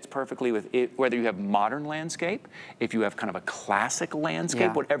this fits perfectly with it, whether you have modern landscape, if you have kind of a classic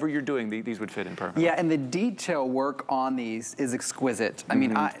landscape, whatever you're doing, these would fit in perfectly. Yeah, and the detail work on these is exquisite. I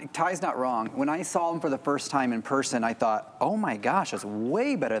mean, Ty's not wrong. When I saw them for the first time in person, I thought, oh my gosh, that's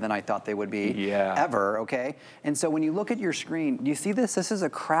way better than I thought they would be ever, okay? And so when you look at your screen, do you see this? This is a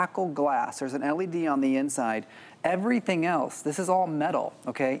crackle glass. There's an LED on the inside. Everything else, this is all metal,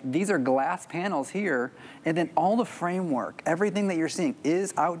 okay? These are glass panels here, and then all the framework, everything that you're seeing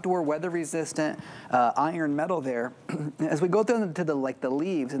is outdoor weather resistant, iron metal there. As we go through to the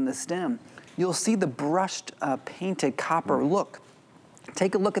leaves and the stem, you'll see the brushed, painted copper look.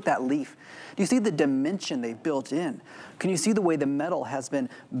 Take a look at that leaf. Do you see the dimension they've built in? Can you see the way the metal has been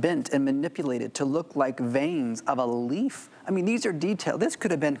bent and manipulated to look like veins of a leaf? I mean, these are detailed. This could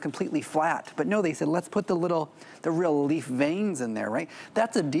have been completely flat, but no, they said, let's put the real leaf veins in there, right?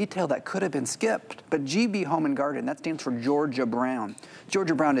 That's a detail that could have been skipped. But GB Home and Garden, that stands for Georgia Brown.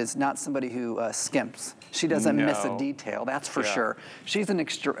 Georgia Brown is not somebody who skimps. She doesn't miss a detail, that's for sure. She's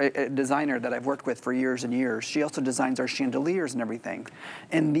a designer that I've worked with for years and years. She also designs our chandeliers and everything.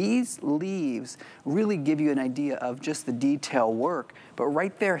 And these leaves really give you an idea of just the detail work. But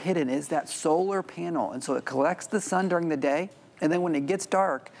right there hidden is that solar panel. And so it collects the sun during the day, and then when it gets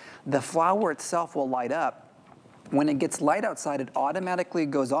dark, the flower itself will light up. When it gets light outside, it automatically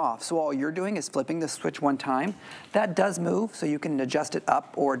goes off. So all you're doing is flipping the switch one time. That does move, so you can adjust it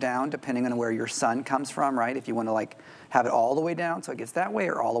up or down depending on where your sun comes from, right? If you want to like have it all the way down so it gets that way,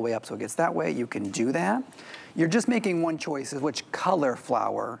 or all the way up so it gets that way, you can do that. You're just making one choice, is which color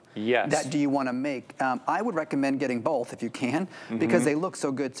flower that do you want to make. I would recommend getting both if you can, because they look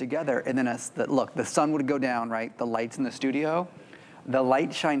so good together. And then look, the sun would go down, right? The lights in the studio. The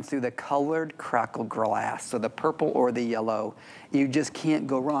light shines through the colored crackle glass, so the purple or the yellow. You just can't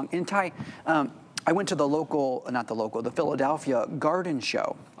go wrong. And Ty, I went to the Philadelphia Garden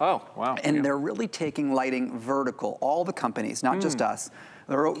Show. Oh, wow. And they're really taking lighting vertical, all the companies, not just us.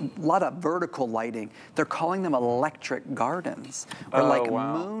 There are a lot of vertical lighting. They're calling them electric gardens, or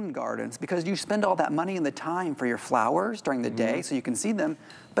moon gardens, because you spend all that money and the time for your flowers during the day so you can see them,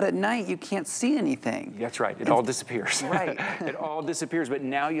 but at night you can't see anything. That's right, it all disappears. Right. It all disappears, but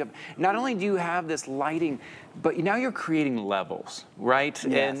now you have, not only do you have this lighting, but now you're creating levels, right?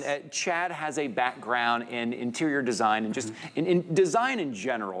 Yes. And Chad has a background in interior design and just in design in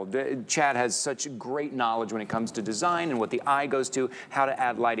general. Chad has such great knowledge when it comes to design and what the eye goes to, how to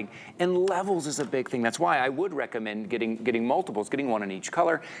add lighting. And levels is a big thing. That's why I would recommend getting multiples, getting one in each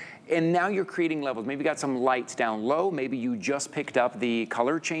color. And now you're creating levels. Maybe you got some lights down low. Maybe you just picked up the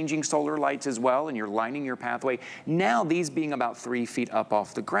color changing solar lights as well, and you're lining your pathway. Now these being about 3 feet up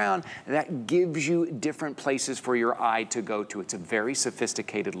off the ground, that gives you different places for your eye to go to. It's a very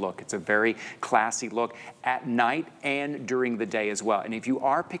sophisticated look. It's a very classy look at night and during the day as well. And if you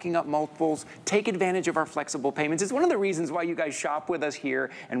are picking up multiples, take advantage of our flexible payments. It's one of the reasons why you guys shop with us here,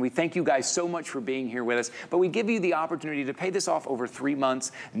 and we thank you guys so much for being here with us. But we give you the opportunity to pay this off over 3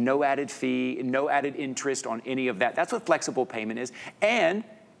 months, no added fee, no added interest on any of that. That's what flexible payment is. And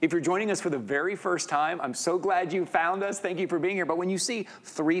if you're joining us for the very first time, I'm so glad you found us. Thank you for being here. But when you see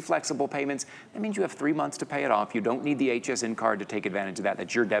 3 flexible payments, that means you have 3 months to pay it off. You don't need the HSN card to take advantage of that.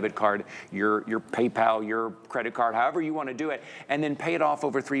 That's your debit card, your PayPal, your credit card, however you want to do it, and then pay it off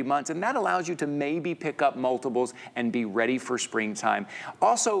over 3 months. And that allows you to maybe pick up multiples and be ready for springtime.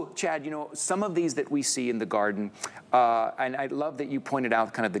 Also, Chad, you know, some of these that we see in the garden, and I love that you pointed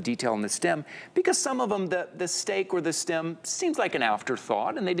out kind of the detail in the stem, because some of them, the stake or the stem seems like an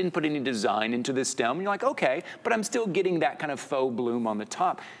afterthought, and they didn't put any design into the stem. And you're like, okay, but I'm still getting that kind of faux bloom on the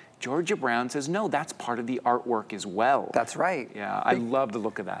top. Georgia Brown says, no, that's part of the artwork as well. That's right. Yeah, I love the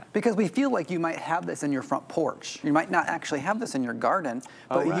look of that. Because we feel like you might have this in your front porch. You might not actually have this in your garden,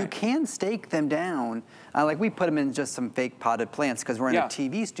 but you can stake them down. Like we put them in just some fake potted plants because we're in a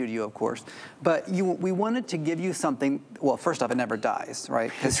TV studio, of course. But we wanted to give you something, well, first off, it never dies,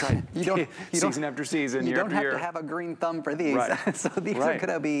 right? That's right. Season after season, you year don't after have to have a green thumb for these. Right. So these are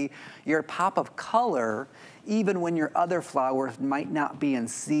gonna be your pop of color, even when your other flowers might not be in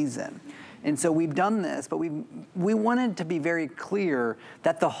season. And so we've done this, but we wanted to be very clear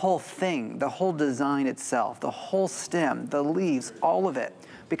that the whole thing, the whole design itself, the whole stem, the leaves, all of it,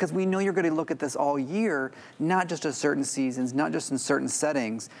 because we know you're going to look at this all year, not just at certain seasons, not just in certain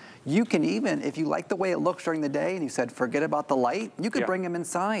settings. You can even, if you like the way it looks during the day and you said, forget about the light, you could bring them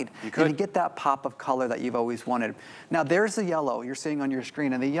inside and get that pop of color that you've always wanted. Now there's the yellow you're seeing on your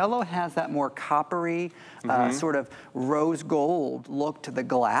screen, and the yellow has that more coppery, sort of rose gold look to the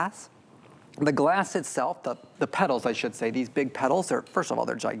glass. The glass itself, the petals, I should say, these big petals, first of all,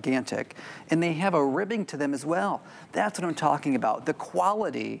 they're gigantic, and they have a ribbing to them as well. That's what I'm talking about. The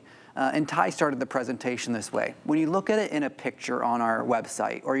quality, and Ty started the presentation this way. When you look at it in a picture on our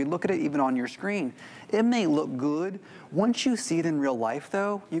website, or you look at it even on your screen, it may look good. Once you see it in real life,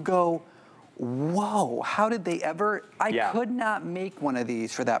 though, you go, whoa, how did they ever? I could not make one of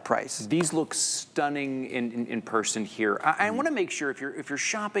these for that price. These look stunning in person here. I want to make sure if you're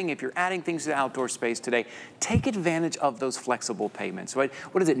shopping, if you're adding things to the outdoor space today, take advantage of those flexible payments. Right?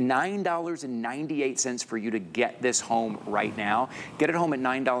 What is it, $9.98 for you to get this home right now? Get it home at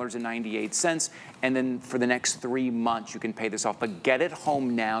 $9.98. And then for the next 3 months, you can pay this off. But get it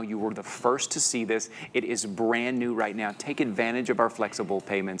home now. You were the first to see this. It is brand new right now. Take advantage of our flexible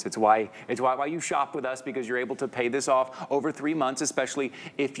payments. It's why you shop with us, because you're able to pay this off over 3 months, especially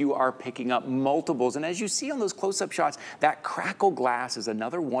if you are picking up multiples. And as you see on those close-up shots, that crackle glass is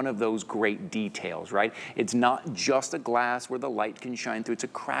another one of those great details, right? It's not just a glass where the light can shine through. It's a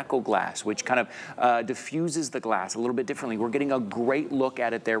crackle glass, which kind of diffuses the glass a little bit differently. We're getting a great look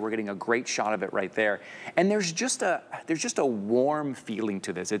at it there. We're getting a great shot of it right there. And there's just a warm feeling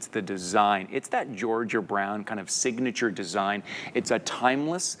to this. It's the design. It's that Georgia Brown kind of signature design. It's a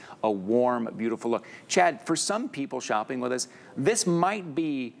timeless, a warm, beautiful look. Chad, for some people shopping with us, this might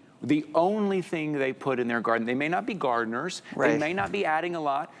be the only thing they put in their garden. They may not be gardeners. Right. They may not be adding a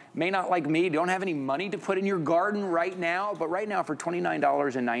lot. May not, like me, don't have any money to put in your garden right now, but right now for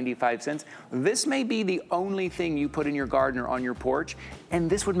 $29.95, this may be the only thing you put in your garden or on your porch, and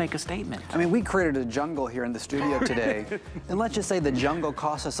this would make a statement. I mean, we created a jungle here in the studio today, and let's just say the jungle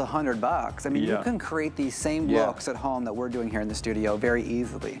cost us $100. I mean, you can create these same looks at home that we're doing here in the studio very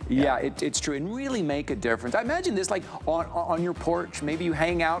easily. Yeah, it's true, and really make a difference. I imagine this like on your porch. Maybe you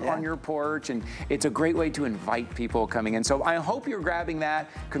hang out on your porch, and it's a great way to invite people coming in. So I hope you're grabbing that.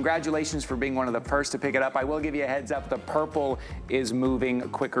 Congratulations for being one of the first to pick it up. I will give you a heads up. The purple is moving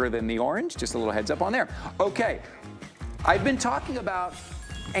quicker than the orange. Just a little heads up on there. Okay, I've been talking about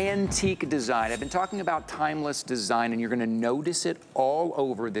antique design. I've been talking about timeless design, and you're gonna notice it all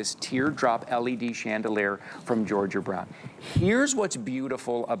over this teardrop LED chandelier from Georgia Brown. Here's what's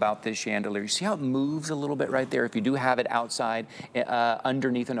beautiful about this chandelier. You see how it moves a little bit right there? If you do have it outside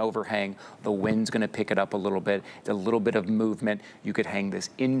underneath an overhang, the wind's gonna pick it up a little bit. It's a little bit of movement. You could hang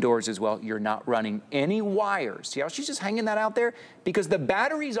this indoors as well. You're not running any wires. See how she's just hanging that out there? Because the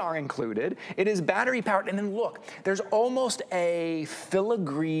batteries are included. It is battery powered. And then look, there's almost a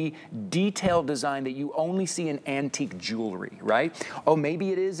filigree detailed design that you only see in antique jewelry, right? Oh,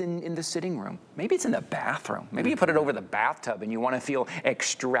 maybe it is in the sitting room. Maybe it's in the bathroom. Maybe you put it over the bathtub and you want to feel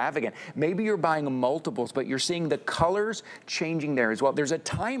extravagant. Maybe you're buying multiples, but you're seeing the colors changing there as well. There's a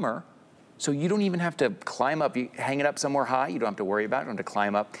timer, so you don't even have to climb up. You hang it up somewhere high. You don't have to worry about it. You don't have to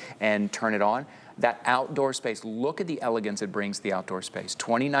climb up and turn it on. That outdoor space, look at the elegance it brings to the outdoor space.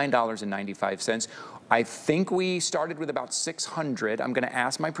 $29.95. I think we started with about 600. I'm gonna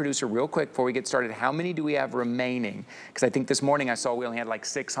ask my producer real quick before we get started, how many do we have remaining? Because I think this morning I saw we only had like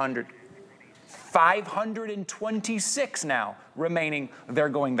 600. 526 now remaining. They're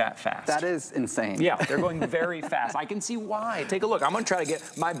going that fast. That is insane. Yeah, they're going very fast. I can see why. Take a look. I'm gonna try to get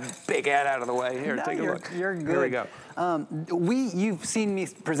my big head out of the way. Here, take a look. You're good. Here we go. You've seen me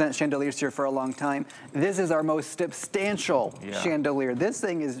present chandeliers here for a long time. This is our most substantial chandelier. This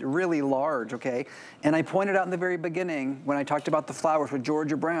thing is really large, okay? And I pointed out in the very beginning when I talked about the flowers with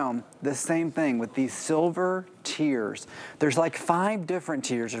Georgia Brown, the same thing with these silver tiers. There's like 5 different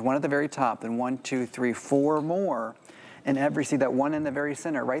tiers. There's one at the very top, then 1, 2, 3, 4 more. And see that one in the very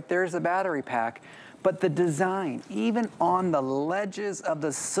center. Right there's the battery pack. But the design, even on the ledges of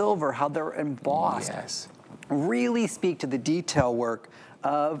the silver, how they're embossed, really speak to the detail work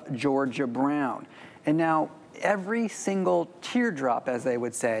of Georgia Brown. And now, every single teardrop, as they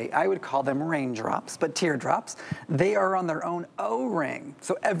would say, I would call them raindrops, but teardrops, they are on their own O-ring.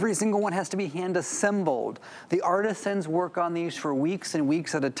 So every single one has to be hand assembled. The artisans work on these for weeks and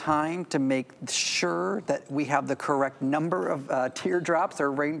weeks at a time to make sure that we have the correct number of teardrops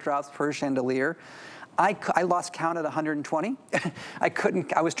or raindrops per chandelier. I lost count at 120.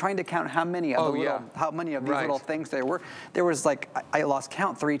 I was trying to count how many of these little things there were. There was like, I lost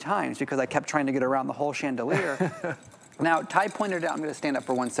count 3 times because I kept trying to get around the whole chandelier. Now, Ty pointed out, I'm gonna stand up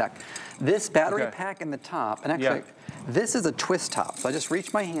for 1 sec. This battery pack in the top, and actually, this is a twist top. So I just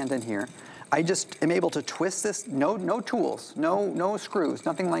reach my hand in here. I just am able to twist this, no tools, no screws,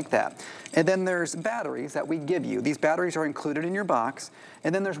 nothing like that. And then there's batteries that we give you. These batteries are included in your box.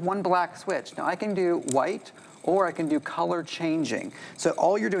 And then there's one black switch. Now I can do white or I can do color changing. So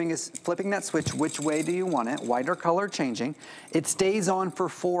all you're doing is flipping that switch, which way do you want it, white or color changing. It stays on for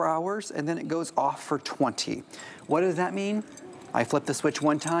 4 hours and then it goes off for 20. What does that mean? I flip the switch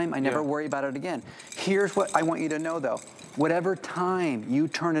one time, I never worry about it again. Here's what I want you to know though. Whatever time you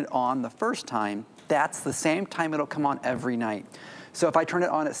turn it on the first time, that's the same time it'll come on every night. So if I turn it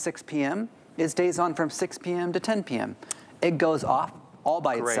on at 6 p.m., it stays on from 6 p.m. to 10 p.m. It goes off all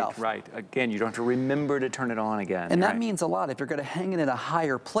by itself. Right. Again, you don't have to remember to turn it on again. And that means a lot. If you're going to hang it at a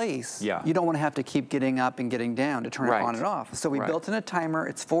higher place, you don't want to have to keep getting up and getting down to turn it on and off. So we built in a timer.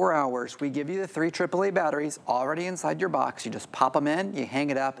 It's 4 hours. We give you the 3 AAA batteries already inside your box. You just pop them in, you hang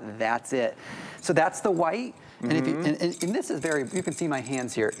it up, that's it. So that's the white. And, if you, and this is very, you can see my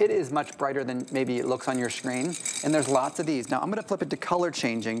hands here. It is much brighter than maybe it looks on your screen. And there's lots of these. Now I'm going to flip it to color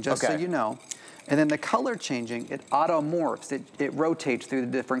changing just so you know. And then the color changing, it auto morphs. It rotates through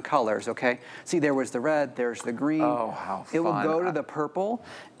the different colors, okay? See, there was the red, there's the green. Oh, how fun. It will go to the purple.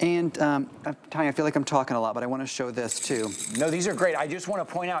 And Tanya, I feel like I'm talking a lot, but I want to show this too. No, these are great. I just want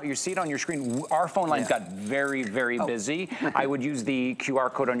to point out, you see it on your screen, our phone lines got very, very busy. I would use the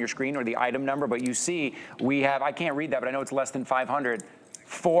QR code on your screen or the item number, but you see, we have, I can't read that, but I know it's less than 500.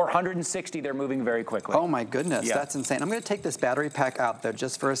 460, they're moving very quickly. Oh my goodness, that's insane. I'm gonna take this battery pack out though,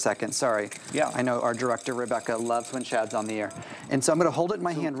 just for a second, sorry. I know our director, Rebecca, loves when Chad's on the air. And so I'm gonna hold it in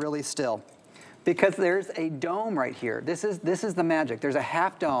my hand really still, because there's a dome right here. This is the magic. There's a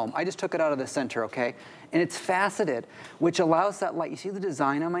half dome. I just took it out of the center, okay? And it's faceted, which allows that light. You see the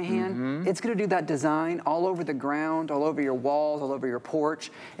design on my hand? It's gonna do that design all over the ground, all over your walls, all over your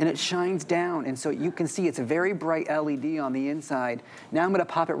porch, and it shines down. And so you can see it's a very bright LED on the inside. Now I'm gonna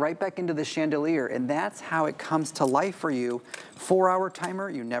pop it right back into the chandelier, and that's how it comes to life for you. 4-hour timer,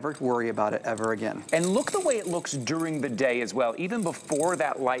 you never worry about it ever again. And look the way it looks during the day as well. Even before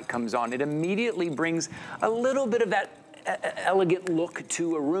that light comes on, it immediately brings a little bit of that elegant look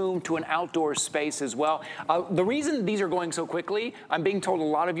to a room, to an outdoor space as well. The reason these are going so quickly, I'm being told a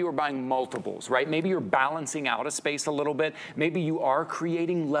lot of you are buying multiples, right? Maybe you're balancing out a space a little bit. Maybe you are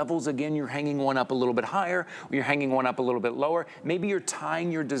creating levels again. You're hanging one up a little bit higher, or you're hanging one up a little bit lower. Maybe you're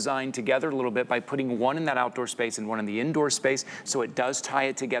tying your design together a little bit by putting one in that outdoor space and one in the indoor space, so it does tie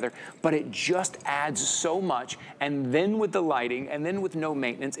it together, but it just adds so much. And then with the lighting, and then with no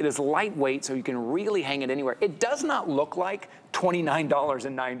maintenance, it is lightweight, so you can really hang it anywhere. It does not look like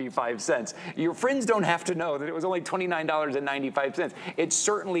 $29.95. Your friends don't have to know that it was only $29.95. It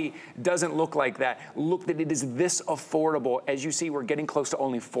certainly doesn't look like that. Look that it is this affordable. As you see, we're getting close to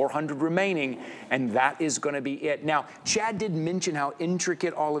only 400 remaining, and that is going to be it. Now, Chad did mention how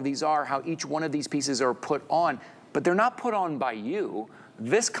intricate all of these are, how each one of these pieces are put on, but they're not put on by you.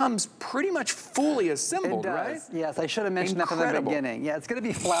 This comes pretty much fully assembled, right? Yes, I should have mentioned that from the beginning. Yeah, it's going to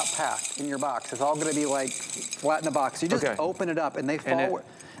be flat packed in your box. It's all going to be like flat in the box. You just open it up and they fall.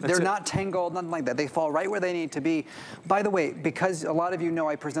 They're not tangled, nothing like that. They fall right where they need to be. By the way, because a lot of you know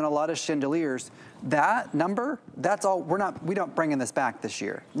I present a lot of chandeliers, that number, that's all, we don't bring in this back this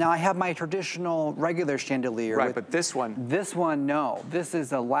year. Now I have my traditional regular chandelier. Right, but this one. This one, no. This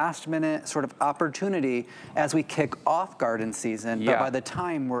is a last minute sort of opportunity as we kick off garden season. But by the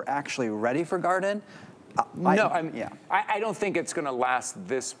time we're actually ready for garden, I don't think it's gonna last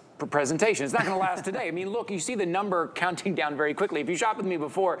this presentation. It's not going to last today. I mean, look, you see the number counting down very quickly. If you shop with me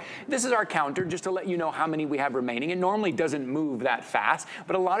before, this is our counter just to let you know how many we have remaining. It normally doesn't move that fast,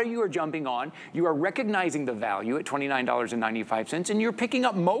 but a lot of you are jumping on. You are recognizing the value at $29.95, and you're picking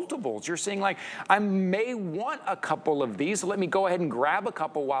up multiples. You're saying, like, I may want a couple of these, so let me go ahead and grab a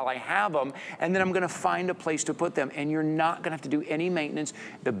couple while I have them, and then I'm going to find a place to put them, and you're not going to have to do any maintenance.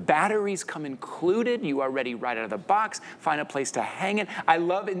 The batteries come included. You are ready right out of the box. Find a place to hang it. I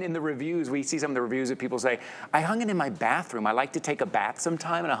love in the reviews, we see some of the reviews that people say, I hung it in my bathroom. I like to take a bath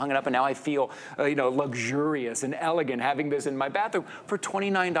sometime, and I hung it up, and now I feel, you know, luxurious and elegant having this in my bathroom for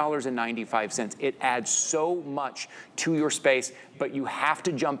 $29.95. It adds so much to your space, but you have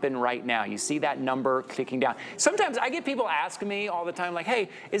to jump in right now. You see that number clicking down. Sometimes I get people ask me all the time, like, hey,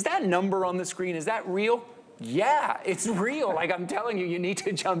 is that number on the screen, is that real? Yeah, it's real. Like I'm telling you, you need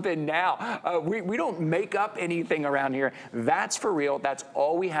to jump in now. We don't make up anything around here. That's for real. That's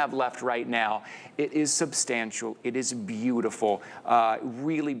all we have left right now. It is substantial. It is beautiful.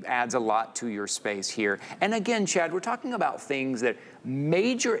 Really adds a lot to your space here. And again, Chad, we're talking about things that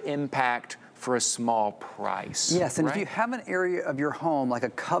major impact for a small price. Yes, and right? if you have an area of your home, like a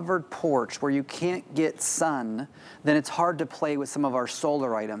covered porch where you can't get sun, then it's hard to play with some of our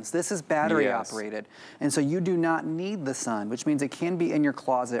solar items. This is battery operated, and so you do not need the sun, which means it can be in your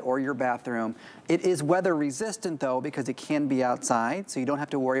closet or your bathroom. It is weather resistant though, because it can be outside, so you don't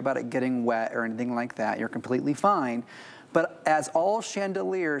have to worry about it getting wet or anything like that. You're completely fine. But as all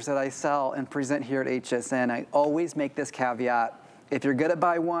chandeliers that I sell and present here at HSN, I always make this caveat. If you're gonna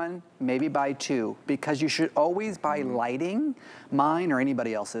buy one, maybe buy two, because you should always buy lighting, mine or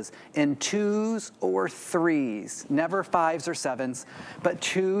anybody else's, in 2s or 3s, never 5s or 7s, but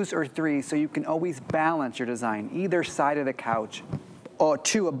 2s or 3s, so you can always balance your design, either side of the couch, or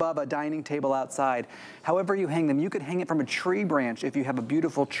 2 above a dining table outside. However you hang them, you could hang it from a tree branch if you have a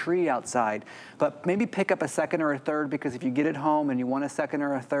beautiful tree outside, but maybe pick up a second or a third, because if you get it home and you want a second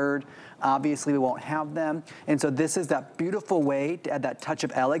or a third, obviously we won't have them. And so this is that beautiful way to add that touch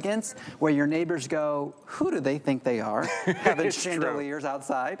of elegance where your neighbors go, who do they think they are? Having chandeliers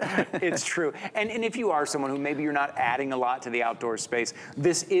outside. It's true. And if you are someone who maybe you're not adding a lot to the outdoor space,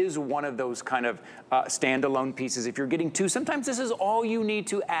 this is one of those kind of standalone pieces. If you're getting two, sometimes this is all you need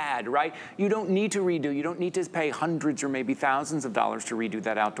to add, right? You don't need to redo. You don't need to pay hundreds or maybe thousands of dollars to redo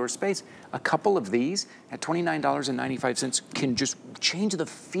that outdoor space. A couple of these at $29.95 can just change the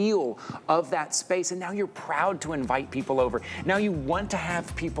feel of that space. And now you're proud to invite people over. Now you want to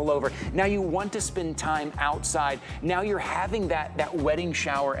have people over. Now you want to spend time outside. Now you're having that wedding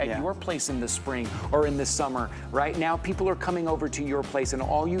shower at your place in the spring or in the summer, right? Now people are coming over to your place, and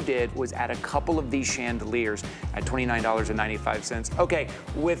all you did was add a couple of these chandeliers at $29.95. Okay,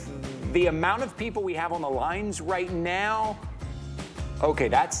 with the amount of people we have on the lines right now, okay,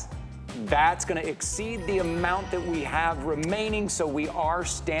 that's gonna exceed the amount that we have remaining, so we are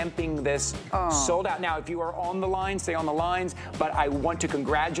stamping this sold out. Now, if you are on the line, stay on the lines, but I want to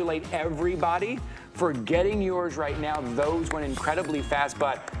congratulate everybody for getting yours right now. Those went incredibly fast,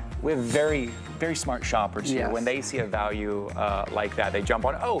 but we have very, very smart shoppers here. When they see a value like that, they jump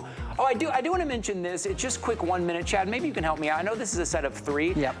on. Oh, I do want to mention this. It's just quick 1 minute, Chad. Maybe you can help me out. I know this is a set of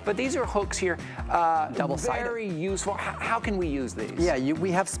 3, but these are hooks here. Double-sided. Very useful. How can we use these? Yeah, we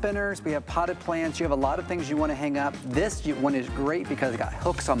have spinners, we have potted plants, you have a lot of things you want to hang up. This one is great because it got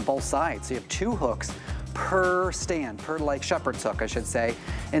hooks on both sides. So you have 2 hooks per stand, per like shepherd's hook, I should say.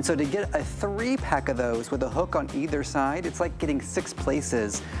 And so to get a 3-pack of those with a hook on either side, it's like getting 6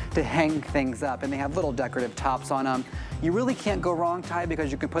 places to hang things up, and they have little decorative tops on them. You really can't go wrong, Ty,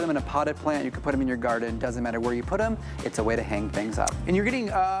 because you can put them in a potted plant, you can put them in your garden, doesn't matter where you put them, it's a way to hang things up. And you're getting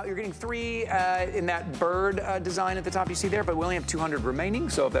 3 in that bird design at the top you see there, but we only have 200 remaining,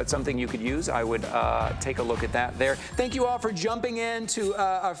 so if that's something you could use, I would take a look at that there. Thank you all for jumping into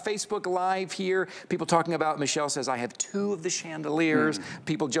our Facebook Live here. People talking about, Michelle says, I have 2 of the chandeliers.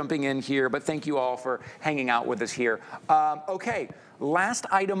 People jumping in here, but thank you all for hanging out with us here. Okay. Last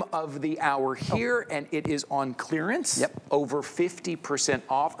item of the hour here, and it is on clearance. Over 50%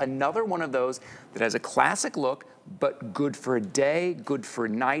 off. Another one of those that has a classic look, but good for a day, good for a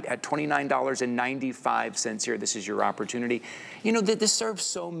night at $29.95 here. This is your opportunity. You know, this serves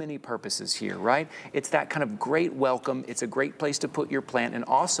so many purposes here, right? It's that kind of great welcome. It's a great place to put your plant. And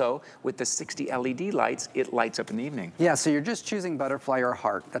also, with the 60 LED lights, it lights up in the evening. Yeah, so you're just choosing butterfly or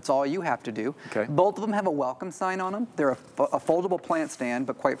heart. That's all you have to do. Okay. Both of them have a welcome sign on them. They're a foldable plant stand,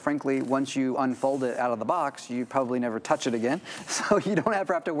 but quite frankly, once you unfold it out of the box, you probably never touch it again. So you don't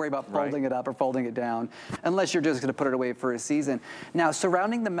ever have to worry about folding it up or folding it down, unless you're just gonna put it away for a season. Now,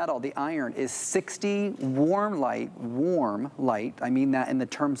 surrounding the metal, the iron, is 60 warm light, I mean that in the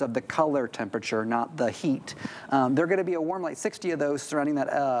terms of the color temperature, not the heat. They're gonna be a warm light, 60 of those surrounding that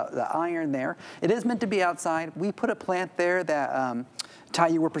the iron there. It is meant to be outside. We put a plant there that Ty,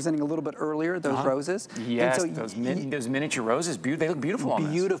 you were presenting a little bit earlier, those roses. Yes, and so those miniature roses, they look beautiful on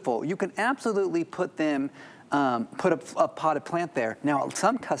this. Beautiful. You can absolutely put them, put a potted plant there. Now,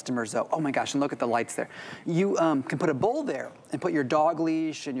 some customers though, oh my gosh, and look at the lights there. You can put a bowl there and put your dog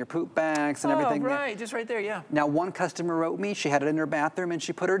leash and your poop bags and everything there. Right, just right there, yeah. Now, one customer wrote me, she had it in her bathroom and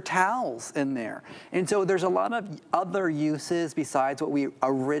she put her towels in there. And so there's a lot of other uses besides what we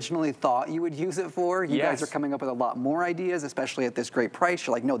originally thought you would use it for. You guys are coming up with a lot more ideas, especially at this great price.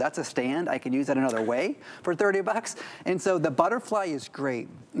 You're like, no, that's a stand. I can use that another way for 30 bucks. And so the butterfly is great.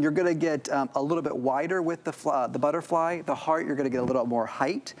 You're gonna get a little bit wider with the butterfly. The heart, you're gonna get a little more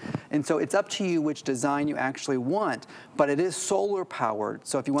height. And so it's up to you which design you actually want, but it is solar powered.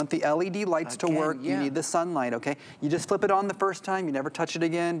 So if you want the LED lights to work, you need the sunlight, okay? You just flip it on the first time, you never touch it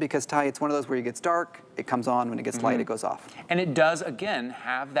again, because Ty, it's one of those where it gets dark, it comes on, when it gets light, it goes off. And it does, again,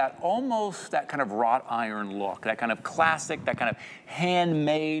 have that almost that kind of wrought iron look, that kind of classic, that kind of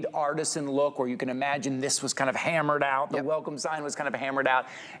handmade artisan look where you can imagine this was kind of hammered out, the welcome sign was kind of hammered out.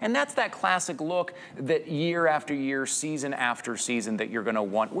 And that's that classic look that year after year, season after season that you're gonna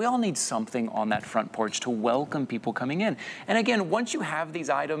want. We all need something on that front porch to welcome people coming in. And again, once you have these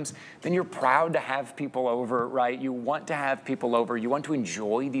items, then you're proud to have people over, right? You want to have people over, you want to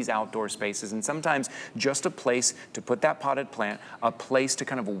enjoy these outdoor spaces, and sometimes just a place to put that potted plant, a place to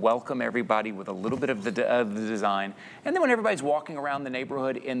kind of welcome everybody with a little bit of the design. And then when everybody's walking around the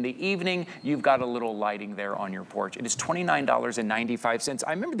neighborhood in the evening, you've got a little lighting there on your porch. It is $29.95.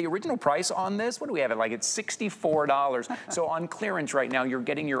 I remember the original price on this, what do we have it like? It's $64. So on clearance right now, you're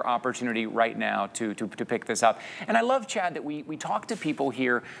getting your opportunity right now to pick this up. And I love, Chad, that we talk to people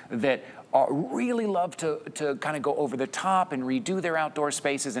here that really love to kind of go over the top and redo their outdoor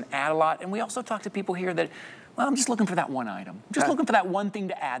spaces and add a lot. And we also talk to people here that, well, I'm just looking for that one item. Just looking for that one thing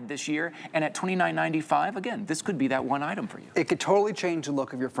to add this year. And at $29.95, again, this could be that one item for you. It could totally change the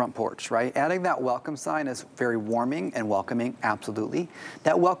look of your front porch, right? Adding that welcome sign is very warming and welcoming, absolutely.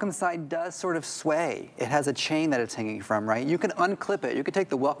 That welcome sign does sort of sway. It has a chain that it's hanging from, right? You can unclip it. You could take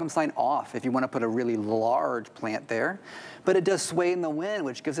the welcome sign off if you want to put a really large plant there. But it does sway in the wind,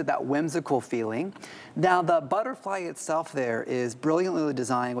 which gives it that whimsical feeling. Now, the butterfly itself there is brilliantly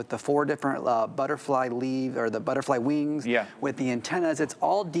designed with the 4 different butterfly leaves, or the butterfly wings, with the antennas. It's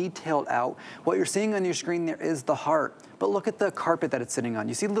all detailed out. What you're seeing on your screen there is the heart. But look at the carpet that it's sitting on.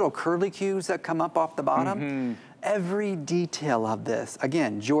 You see little curlicues that come up off the bottom? Every detail of this,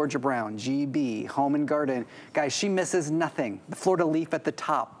 again, Georgia Brown, GB, Home and Garden. Guys, she misses nothing. The fleur-de-lis at the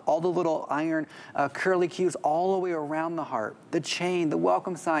top, all the little iron curlicues all the way around the heart. The chain, the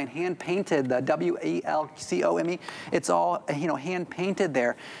welcome sign, hand-painted, the W-A-L-C-O-M-E. It's all, you know, hand-painted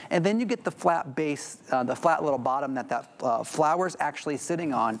there. And then you get the flat base, the flat little bottom that flower's actually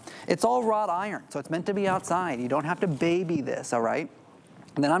sitting on. It's all wrought iron, so it's meant to be outside. You don't have to baby this, all right?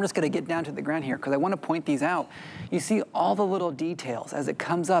 And then I'm just gonna get down to the ground here because I wanna point these out. You see all the little details as it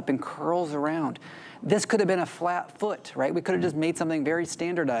comes up and curls around. This could have been a flat foot, right? We could have just made something very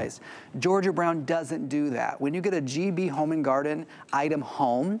standardized. Georgia Brown doesn't do that. When you get a GB Home and Garden item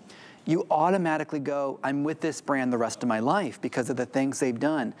home, you automatically go, I'm with this brand the rest of my life because of the things they've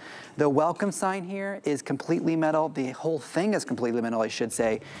done. The welcome sign here is completely metal. The whole thing is completely metal, I should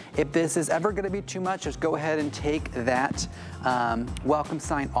say. If this is ever gonna be too much, just go ahead and take that welcome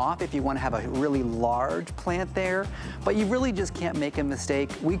sign off if you wanna have a really large plant there. But you really just can't make a mistake.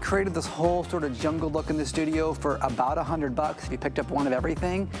 We created this whole sort of jungle look in the studio for about $100 if you picked up one of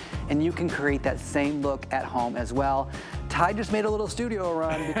everything, and you can create that same look at home as well. Ty just made a little studio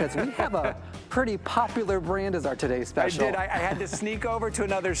run because we have a pretty popular brand as our today's special. I did. I had to sneak over to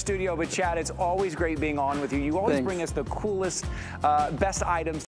another studio, but Chad, it's always great being on with you. You always bring us the coolest, best items